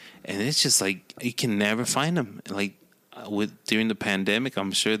 Yeah. And it's just like, you can never find them. Like, during the pandemic,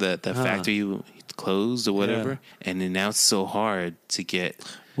 I'm sure that the factory closed or whatever, and then now it's so hard to get.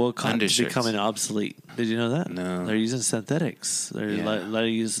 Well, cotton's becoming obsolete. Did you know that? No. They're using synthetics.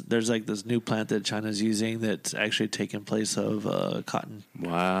 There's like this new plant that China's using that's actually taking place of cotton.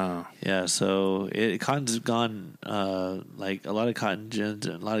 Wow. Yeah, so cotton's gone. Like a lot of cotton gins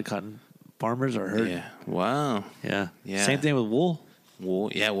and a lot of cotton farmers are hurt. Yeah. Wow. Yeah. Same thing with wool.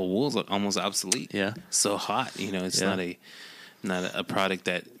 Wool. Yeah. Well, wool's almost obsolete. Yeah. So hot. It's not a product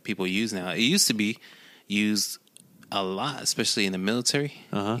that people use now. It used to be used a lot, especially in the military.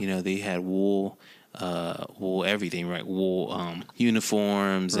 They had wool everything, right? Wool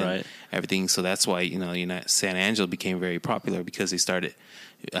uniforms and everything. So that's why San Angelo became very popular because they started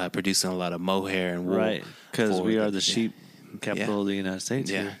producing a lot of mohair and wool. Right, because we are the sheep capital of the United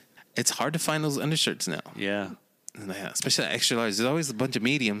States. Yeah, here. It's hard to find those undershirts now. Yeah, especially extra large. There's always a bunch of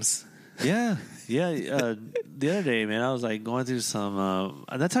mediums. Yeah. The other day, man, I was like going through some.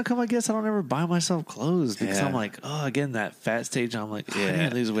 That's how come I guess I don't ever buy myself clothes because I'm like, again, that fat stage. I'm like, I need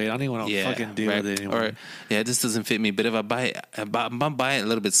to lose weight. I don't even want to fucking deal with it anymore. Or this doesn't fit me. But if I buy it, I'm buy it a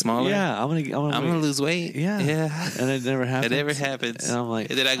little bit smaller. Yeah, I'm gonna lose weight. Yeah, and it never happens. It never happens. And I'm like,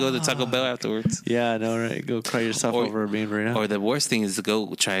 and then I go to Taco Bell afterwards. Yeah, I know, right? Go cry yourself over being right now. Or the worst thing is to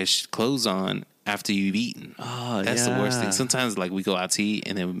go try clothes on after you've eaten. That's the worst thing. Sometimes like we go out to eat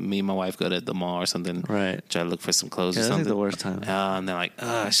and then me and my wife go to the mall or something. Right. Try to look for some clothes or that's something. Like the worst time. And they're like,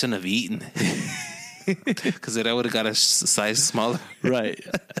 I shouldn't have eaten. Because then I would have got a size smaller. Right.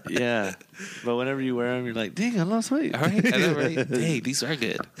 Yeah. But whenever you wear them, you're like, dang, I lost weight. All right. I know, right? Hey, these are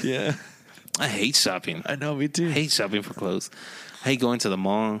good. Yeah. I hate shopping. I know, me too. I hate shopping for clothes. I hate going to the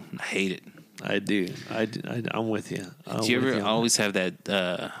mall. I hate it. I do. I'm with you. Do you ever always have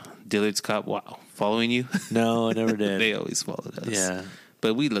that Dillard's cop following you? No, I never did. They always followed us. Yeah.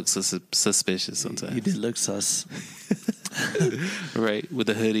 But we look suspicious sometimes. You did look sus. Right, with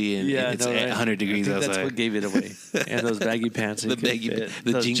the hoodie and it's 100 degrees outside. That's what gave it away. And those baggy pants. The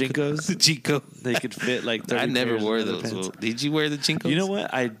Jinkos. The Jinko. They could fit like 30 I never wore those. Well, did you wear the Jinkos? You know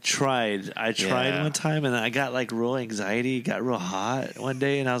what? I tried one time and I got like real anxiety. It got real hot one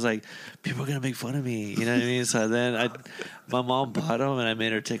day and I was like, people are going to make fun of me. You know what I mean? So then my mom bought them and I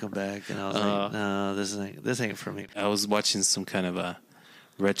made her take them back. And I was like, no, this ain't for me. I was watching some kind of a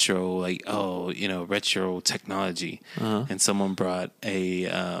retro, retro technology, and someone brought a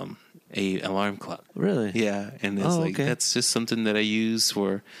alarm clock. Really? Yeah, and it's that's just something that I use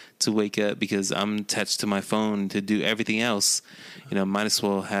to wake up because I'm attached to my phone to do everything else. Might as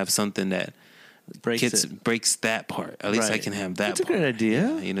well have something that breaks that part. At least I can have that. That's a great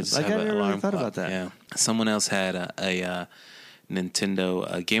idea. Just have an alarm clock. About that. Yeah. Someone else had a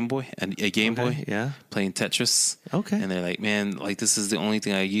Nintendo Game Boy, a Game Boy, playing Tetris. Okay. And they're like, man, like this is the only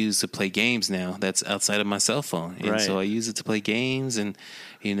thing I use to play games now that's outside of my cell phone. And so I use it to play games and,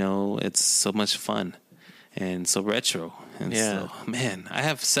 it's so much fun and so retro. And so, man, I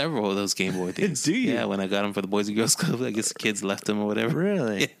have several of those Game Boy things. Do you? Yeah, when I got them for the Boys and Girls Club, I guess the kids left them or whatever.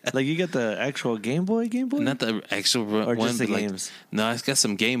 Really? Yeah. Like you got the actual Game Boy? Not the actual or one. Just the games? No, I've got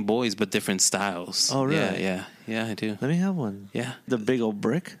some Game Boys, but different styles. Oh, really? Yeah, I do. Let me have one. Yeah. The big old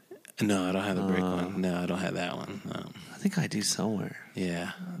brick? No, I don't have the brick one. No, I don't have that one. No. I think I do somewhere.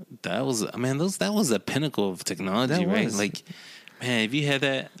 Yeah. That was a pinnacle of technology, right? Like, man, if you had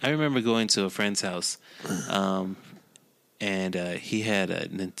that, I remember going to a friend's house, and he had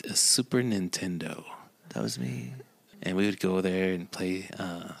a Super Nintendo. That was me. And we would go there and play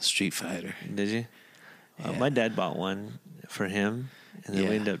Street Fighter. Did you? Yeah. My dad bought one for him, and then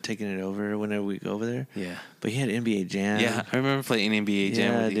we ended up taking it over whenever we go over there. Yeah. But he had NBA Jam. Yeah, I remember playing NBA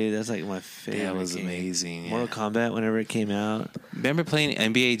Jam. Yeah, dude, that's like my favorite. That was game. amazing. Mortal Kombat, whenever it came out. Remember playing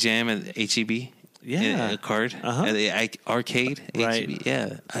NBA Jam at HEB? Yeah. A card? At the arcade? Right. HEB?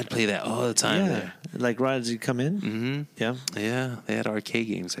 Yeah, I'd play that all the time there. Like right as you come in? Mm-hmm. Yeah. Yeah, they had arcade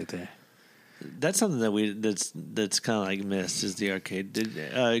games right there. That's something that's kind of like missed is the arcade.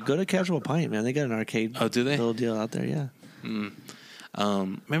 Go to Casual Pint, man. They got an arcade. Oh, do they? Little deal out there, yeah.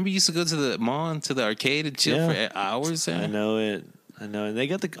 Remember you used to go to the mall and to the arcade and chill for hours there? I know it. And they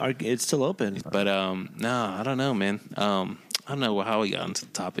got the arcade. It's still open. But no, I don't know, man. I don't know how we got into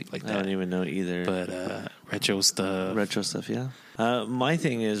the topic like that. I don't even know either. But retro stuff, yeah. My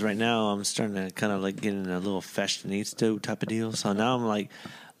thing is right now I'm starting to kind of like get in a little fashionista type of deal. So now I'm like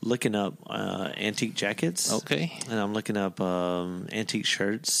looking up antique jackets. Okay. And I'm looking up antique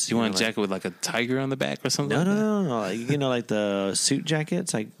shirts. Do you want a jacket with like a tiger on the back or something? No. Like, like the suit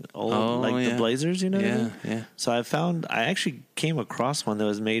jackets, like old, the Blazers, what I mean? Yeah. So I actually came across one that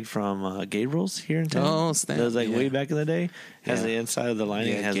was made from Gabriel's here in town. Oh, snap. That was like way back in the day. Has the inside of the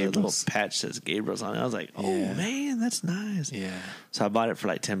lining has Gabriel's. a little patch that says Gabriel's on it. I was like, oh man, that's nice. Yeah. So I bought it for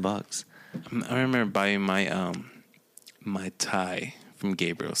like $10. I remember buying my tie from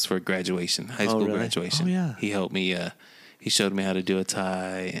Gabriel's for graduation, high school graduation. Oh, yeah. He helped me. He showed me how to do a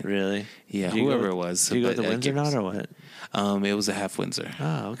tie. And, really? Yeah, whoever it was. Did you go with the Windsor knot or what? It was a half Windsor.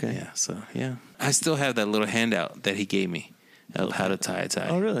 Oh, okay. Yeah, so yeah. I still have that little handout that he gave me of how to tie a tie.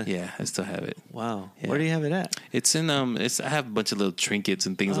 Oh, really? Yeah, I still have it. Wow. Yeah. Where do you have it at? It's in I have a bunch of little trinkets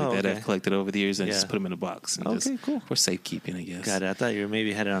and things like that I've collected over the years, and I just put them in a box. And cool. For safekeeping, I guess. God, I thought you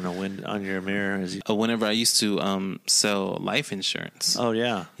maybe had it on your mirror. Whenever I used to sell life insurance. Oh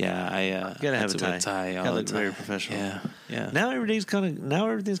yeah. Yeah, I you gotta have a tie all the time. Very professional. Yeah. Now everything's kind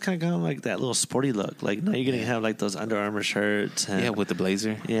of gone like that little sporty look. Like now you're gonna have like those Under Armour shirts. And, with the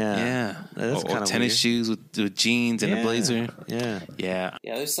blazer. Yeah. That's or tennis weird. Shoes with jeans and a blazer. Yeah.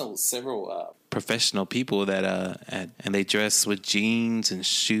 There's several professional people that and they dress with jeans and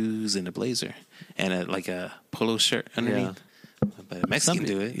shoes and a blazer and like a polo shirt underneath. But a Mexican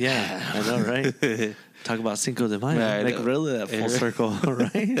do it. Yeah, I know, right? Talk about Cinco de Mayo. Right, like really that full circle,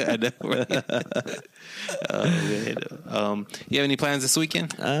 right? I know, right? Oh, man. You have any plans this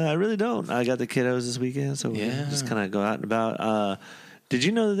weekend? I really don't. I got the kiddos this weekend, so we're just kind of go out and about. Did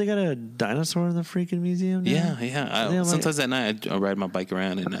you know that they got a dinosaur in the freaking museum now? Yeah. Sometimes at night I ride my bike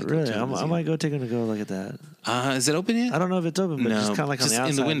around and I might go take them to go look at that. Is it open yet? I don't know if it's open, but just kind of like on the outside.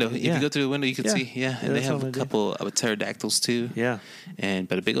 In the window. If you go through the window, you can see. Yeah, and they have a couple of pterodactyls too. Yeah,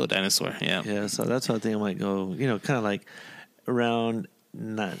 but a big old dinosaur. Yeah. So that's what I think I might go. Kind of like around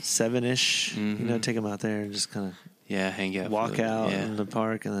 7-ish. Mm-hmm. Take them out there and just kind of. Yeah, hang out. Walk out in the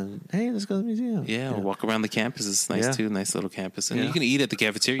park and then, hey, let's go to the museum. Yeah, or walk around the campus. It's nice too. Nice little campus, and you can eat at the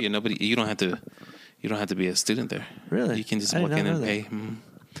cafeteria. You don't have to be a student there. Really, you can just walk in and pay.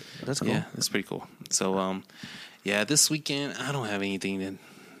 That's cool. Yeah, that's pretty cool. So, this weekend I don't have anything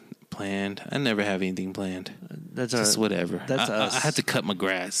planned. I never have anything planned. That's just whatever. That's us. I had to cut my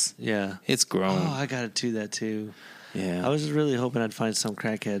grass. Yeah, it's grown. Oh, I got to do that too. Yeah, I was just really hoping I'd find some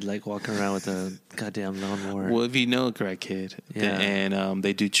crackhead like walking around with a goddamn lawnmower. Well, if you know a crackhead, and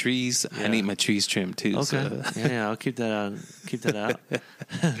they do trees, I need my trees trimmed too. Okay, so. I'll keep that on. Keep that out.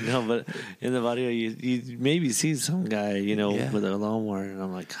 No, but in the video, you maybe see some guy, with a lawnmower, and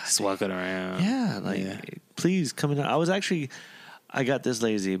I'm like, God, just walking around. Yeah, please come in. I got this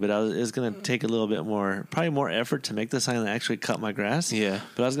lazy, but it's going to take a little bit probably more effort to make the sign than actually cut my grass. Yeah.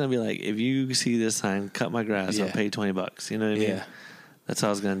 But I was going to be like, if you see this sign, cut my grass, I'll pay $20. You know what I mean? Yeah. That's what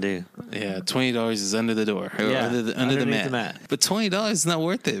I was going to do. Yeah, $20 is under the door. Or under the mat. But $20 is not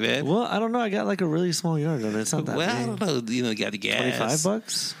worth it, man. Well, I don't know. I got like a really small yard. It's not that big. I don't know. You got the gas.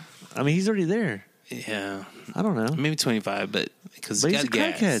 $25? I mean, he's already there. Yeah. I don't know. Maybe 25, but because you got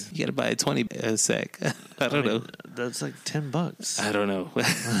gas. Crackhead. You got to buy a 20 a sec. I don't know. That's like $10. I don't know.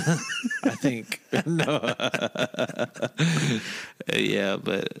 I think. No. Yeah,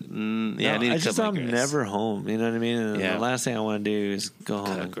 but I need to cut my grass. I'm never home. You know what I mean? And the last thing I want to do is go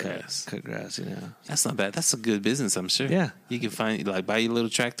home and grass. Cut grass. That's not bad. That's a good business, I'm sure. Yeah, you can find buy your little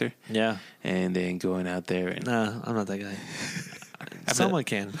tractor. Yeah, and then going out there. And no, I'm not that guy. Someone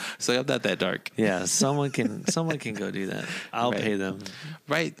can. So I'm not that dark. Yeah, someone can go do that. I'll pay them.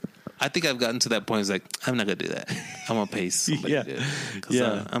 Right. I think I've gotten to that point. It's like, I'm not going to do that. I'm going to pay somebody to do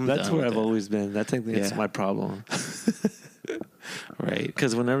it. I'm that's where I've always been. I think that's my problem. Right.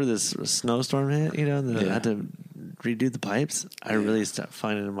 Because whenever this snowstorm hit, and I had to redo the pipes, I really started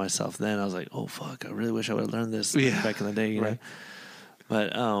finding myself then. I was like, oh, fuck, I really wish I would have learned this back in the day, you know?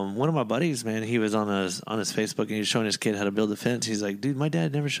 But one of my buddies, man, he was on his Facebook and he was showing his kid how to build a fence. He's like, dude, my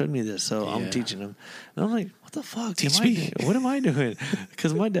dad never showed me this, so I'm teaching him. And I'm like, what the fuck? Teach me. What am I doing?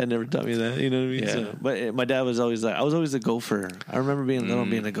 Because my dad never taught me that. You know what I mean? Yeah. So, but my dad was always like, I was always a gopher. I remember being little,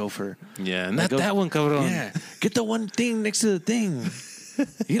 being a gopher. Yeah, not that one, cabrón. Yeah, get the one thing next to the thing.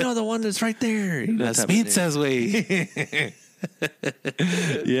 The one that's right there. That's pizzas way.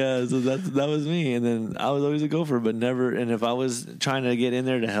 Yeah, so that was me, and then I was always a gopher, but never. And if I was trying to get in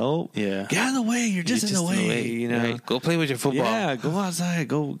there to help, get out of the way. You're just in the way. Right. Go play with your football. Yeah, go outside.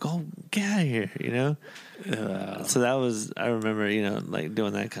 Go get out of here. So that was. I remember, like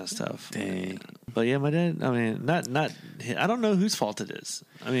doing that kind of stuff. Dang. But yeah, my dad. I mean, not. I don't know whose fault it is.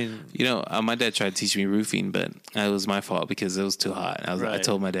 I mean, my dad tried to teach me roofing, but it was my fault because it was too hot. I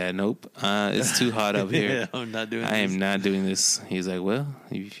told my dad, nope, it's too hot up here. I'm not doing. I am not doing this. He's like, well,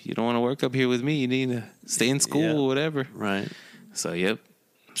 if you don't want to work up here with me, you need to stay in school or whatever. Right. So, yep.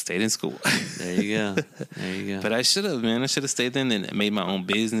 Stayed in school. There you go. But I should have, man. I should have stayed there and made my own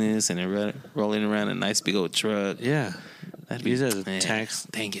business and then rolling around a nice big old truck. Yeah. That'd be use it as a tax.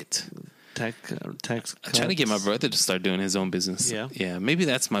 Dang it. tax. I'm trying to get my brother to start doing his own business. Yeah. Maybe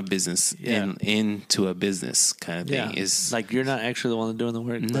that's my business into a business kind of thing. Is like you're not actually the one doing the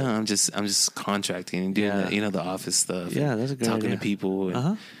work. No, I'm just contracting and doing the office stuff. Yeah, that's a good talking idea. to people.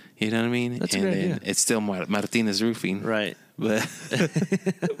 And, you know what I mean? That's a great idea. It's still Martinez Roofing, right? But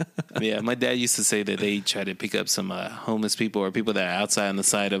yeah, my dad used to say that they try to pick up some homeless people or people that are outside on the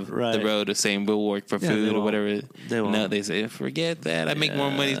side of the road or saying we'll work for food or whatever. They won't. No, they say forget that. I make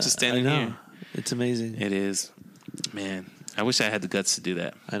more money just standing here. It's amazing. It is, man. I wish I had the guts to do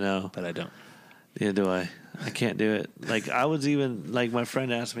that. I know, but I don't. Yeah, do I? I can't do it. Like I was even like my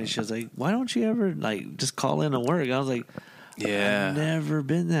friend asked me. She was like, "Why don't you ever like just call in and work?" I was like. Yeah, I've never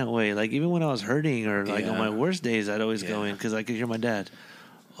been that way. Like even when I was hurting or like on my worst days, I'd always go in because I could hear my dad.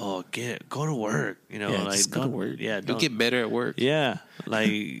 Oh, go to work. You know, like just go to work. Yeah, you'll get better at work. Yeah, like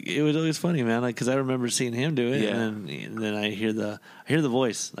it was always funny, man. Like because I remember seeing him do it, and then I hear the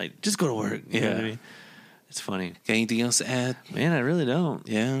voice, like just go to work. You know what I mean? It's funny. Got anything else to add? Man, I really don't.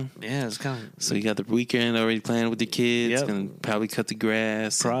 Yeah, it's kind of. So you got the weekend already planned with your kids. Yep. Gonna probably cut the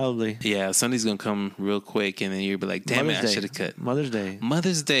grass. Probably. Yeah, Sunday's gonna come real quick, and then you'll be like, "Damn I should have cut." Mother's Day.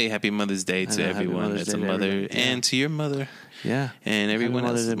 Mother's Day. Happy Mother's Day to everyone that's a mother, and to your mother. Yeah, and everyone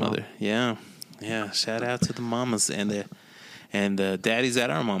else's mother. Yeah. Shout out to the mamas and the daddies at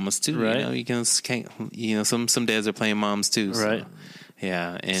our mamas too. Right. You know, some dads are playing moms too. So. Right.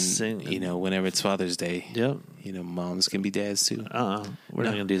 Yeah, and whenever it's Father's Day, moms can be dads too. We're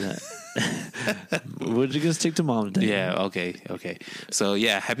not gonna do that. We're just gonna stick to Mom's Day. Yeah, okay. So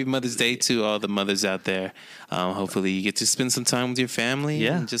happy Mother's Day to all the mothers out there. Hopefully you get to spend some time with your family.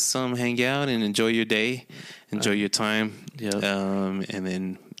 And just hang out and enjoy your day, enjoy your time. Yep.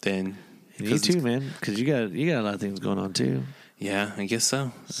 And then you too, man, because you got a lot of things going on too. Yeah, I guess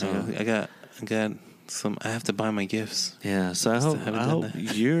so. I got. I have to buy my gifts. Yeah, so I hope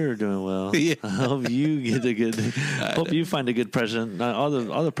you're doing well. I hope you get a good. Hope you find a good present. All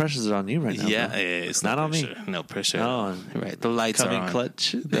the pressures are on you right now. Yeah, bro. it's not on pressure. me. No pressure. Oh, right. The lights are on.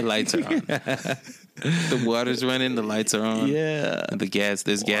 Clutch. The lights are on. The water's running. The lights are on. Yeah. The gas.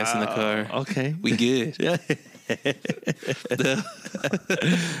 There's gas in the car. Okay, we good. Yeah.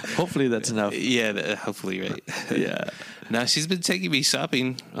 Hopefully that's enough. Yeah, hopefully, right. Yeah. Now she's been taking me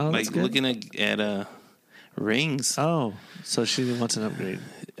shopping, looking at rings. Oh, so she wants an upgrade.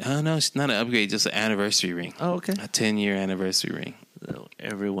 Oh no, it's not an upgrade, just an anniversary ring. Oh, okay. A 10-year anniversary ring.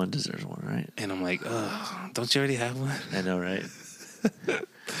 Everyone deserves one, right? And I'm like, oh, don't you already have one? I know, right?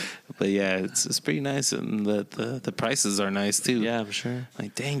 But yeah, it's pretty nice, and the prices are nice too. Yeah, I'm sure.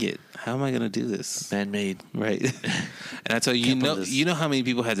 Like, dang it, how am I gonna do this? Man-made, right? And I tell you, you know how many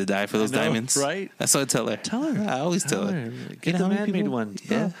people had to die for those diamonds, right? That's what I tell her. I always tell her. Get the man-made ones.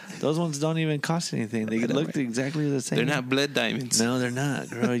 Yeah, those ones don't even cost anything. They look exactly the same. They're not blood diamonds. No, they're not,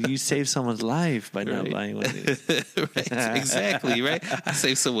 girl. You save someone's life by not buying one of these. Right, exactly. Right, I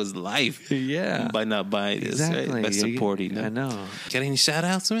saved someone's life. Yeah, by not buying this. Exactly. Right? By supporting them. I know. Got any shout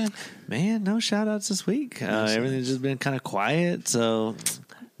outs, man? Man, no shout outs this week. Everything's just been kind of quiet, so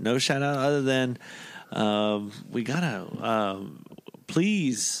no shout out other than we gotta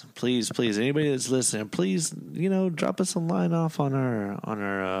please anybody that's listening, please drop us a line off on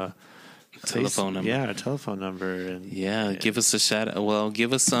our telephone number. Yeah, our telephone number. And give us a shout out. Well,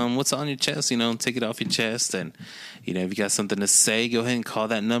 give us what's on your chest, take it off your chest, and if you got something to say, go ahead and call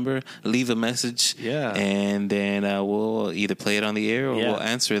that number, leave a message, and then we'll either play it on the air or we'll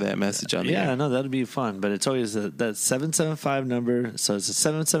answer that message on the air. Yeah, no, that'd be fun, but it's always that 775 number, so it's a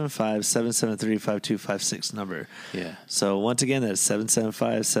 775-773-5256 number. Yeah. So once again, that's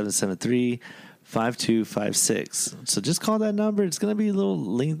 775-773-5256. So just call that number. It's going to be a little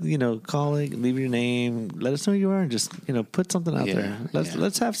length, call it, leave your name, let us know who you are, and just, put something out there.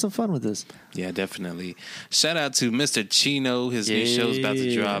 Let's have some fun with this. Yeah, definitely. Shout out to Mr. Chino. His new show's about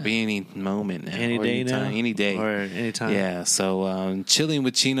to drop any moment now. Any day now? Any day. Or any time. Yeah, so Chilling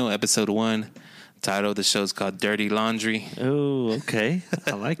with Chino, episode 1. Title of the show is called Dirty Laundry. Oh, okay.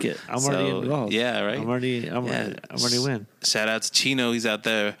 I like it. I'm already involved. Yeah, right? I'm already win. Shout out to Chino. He's out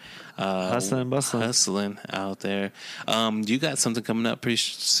there. Hustling, bustling. Hustling out there. You got something coming up pretty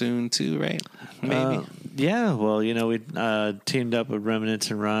soon too, right? Maybe. Yeah, well, we teamed up with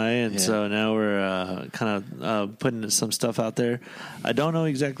Remnants and Rye, and so now we're kind of putting some stuff out there. I don't know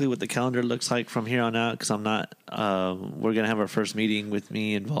exactly what the calendar looks like from here on out because I'm not. We're gonna have our first meeting with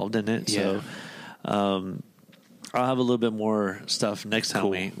me involved in it, so I'll have a little bit more stuff next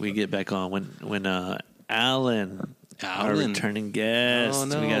time we get back on when Alan our returning guest. Oh,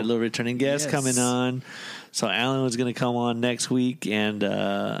 no. We got a little returning guest coming on. So Alan was going to come on next week, and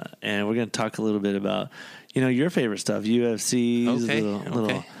we're going to talk a little bit about, your favorite stuff, UFC,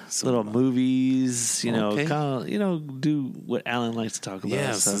 little movies, kind of, do what Alan likes to talk about.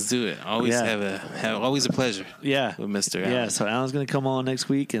 Yes, let's do it. Always always a pleasure. Yeah, with Mr. Alan. Yeah, so Alan's going to come on next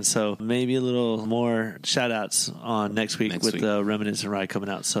week, and so maybe a little more shout outs on next week with the Remnants and Rye coming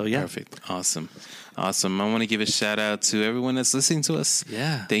out. So yeah, perfect, awesome. I want to give a shout out to everyone that's listening to us.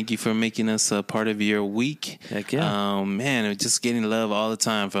 Yeah. Thank you for making us a part of your week. Heck yeah. Man, just getting love all the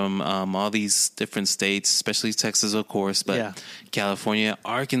time from all these different states, especially Texas, of course, but California,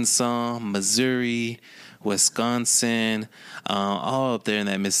 Arkansas, Missouri, Wisconsin, all up there in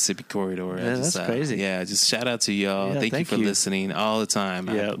that Mississippi corridor. Yeah, that's crazy. Just shout out to y'all. Thank you for listening all the time.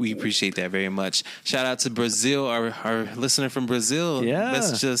 Yeah. We appreciate that very much. Shout out to Brazil, our listener from Brazil. Yeah.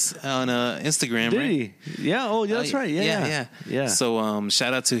 Messaged us on Instagram, Did he? Yeah. Oh, yeah, that's right. Yeah. So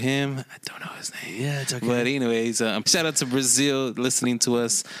shout out to him. I don't know his name. Yeah, it's okay. But anyways, shout out to Brazil listening to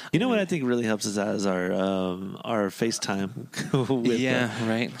us. You know what I think really helps us out is our FaceTime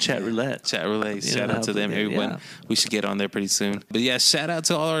with Chat Roulette. Chat Roulette. Shout out to them, everyone. We should get on there pretty soon. But shout out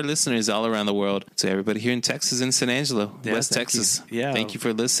to all our listeners all around the world. To everybody here in Texas and San Angelo, West Texas. Yeah. Thank you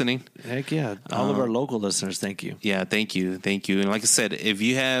for listening. Heck yeah. All of our local listeners, thank you. Yeah, thank you. And like I said, if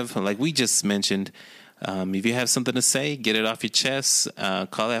you have, like we just mentioned, if you have something to say, get it off your chest,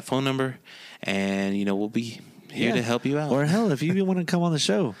 call that phone number, and, we'll be here to help you out. Or hell, if you want to come on the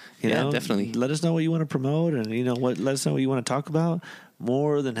show, definitely. Let us know what you want to promote, and let us know what you want to talk about.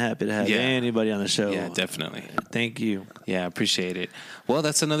 More than happy to have anybody on the show. Yeah, definitely. Thank you. Yeah, appreciate it. Well,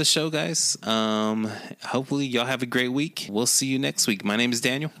 that's another show, guys. Hopefully y'all have a great week. We'll see you next week. My name is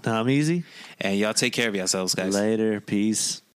Daniel. I'm Easy. And y'all take care of yourselves, guys. Later. Peace.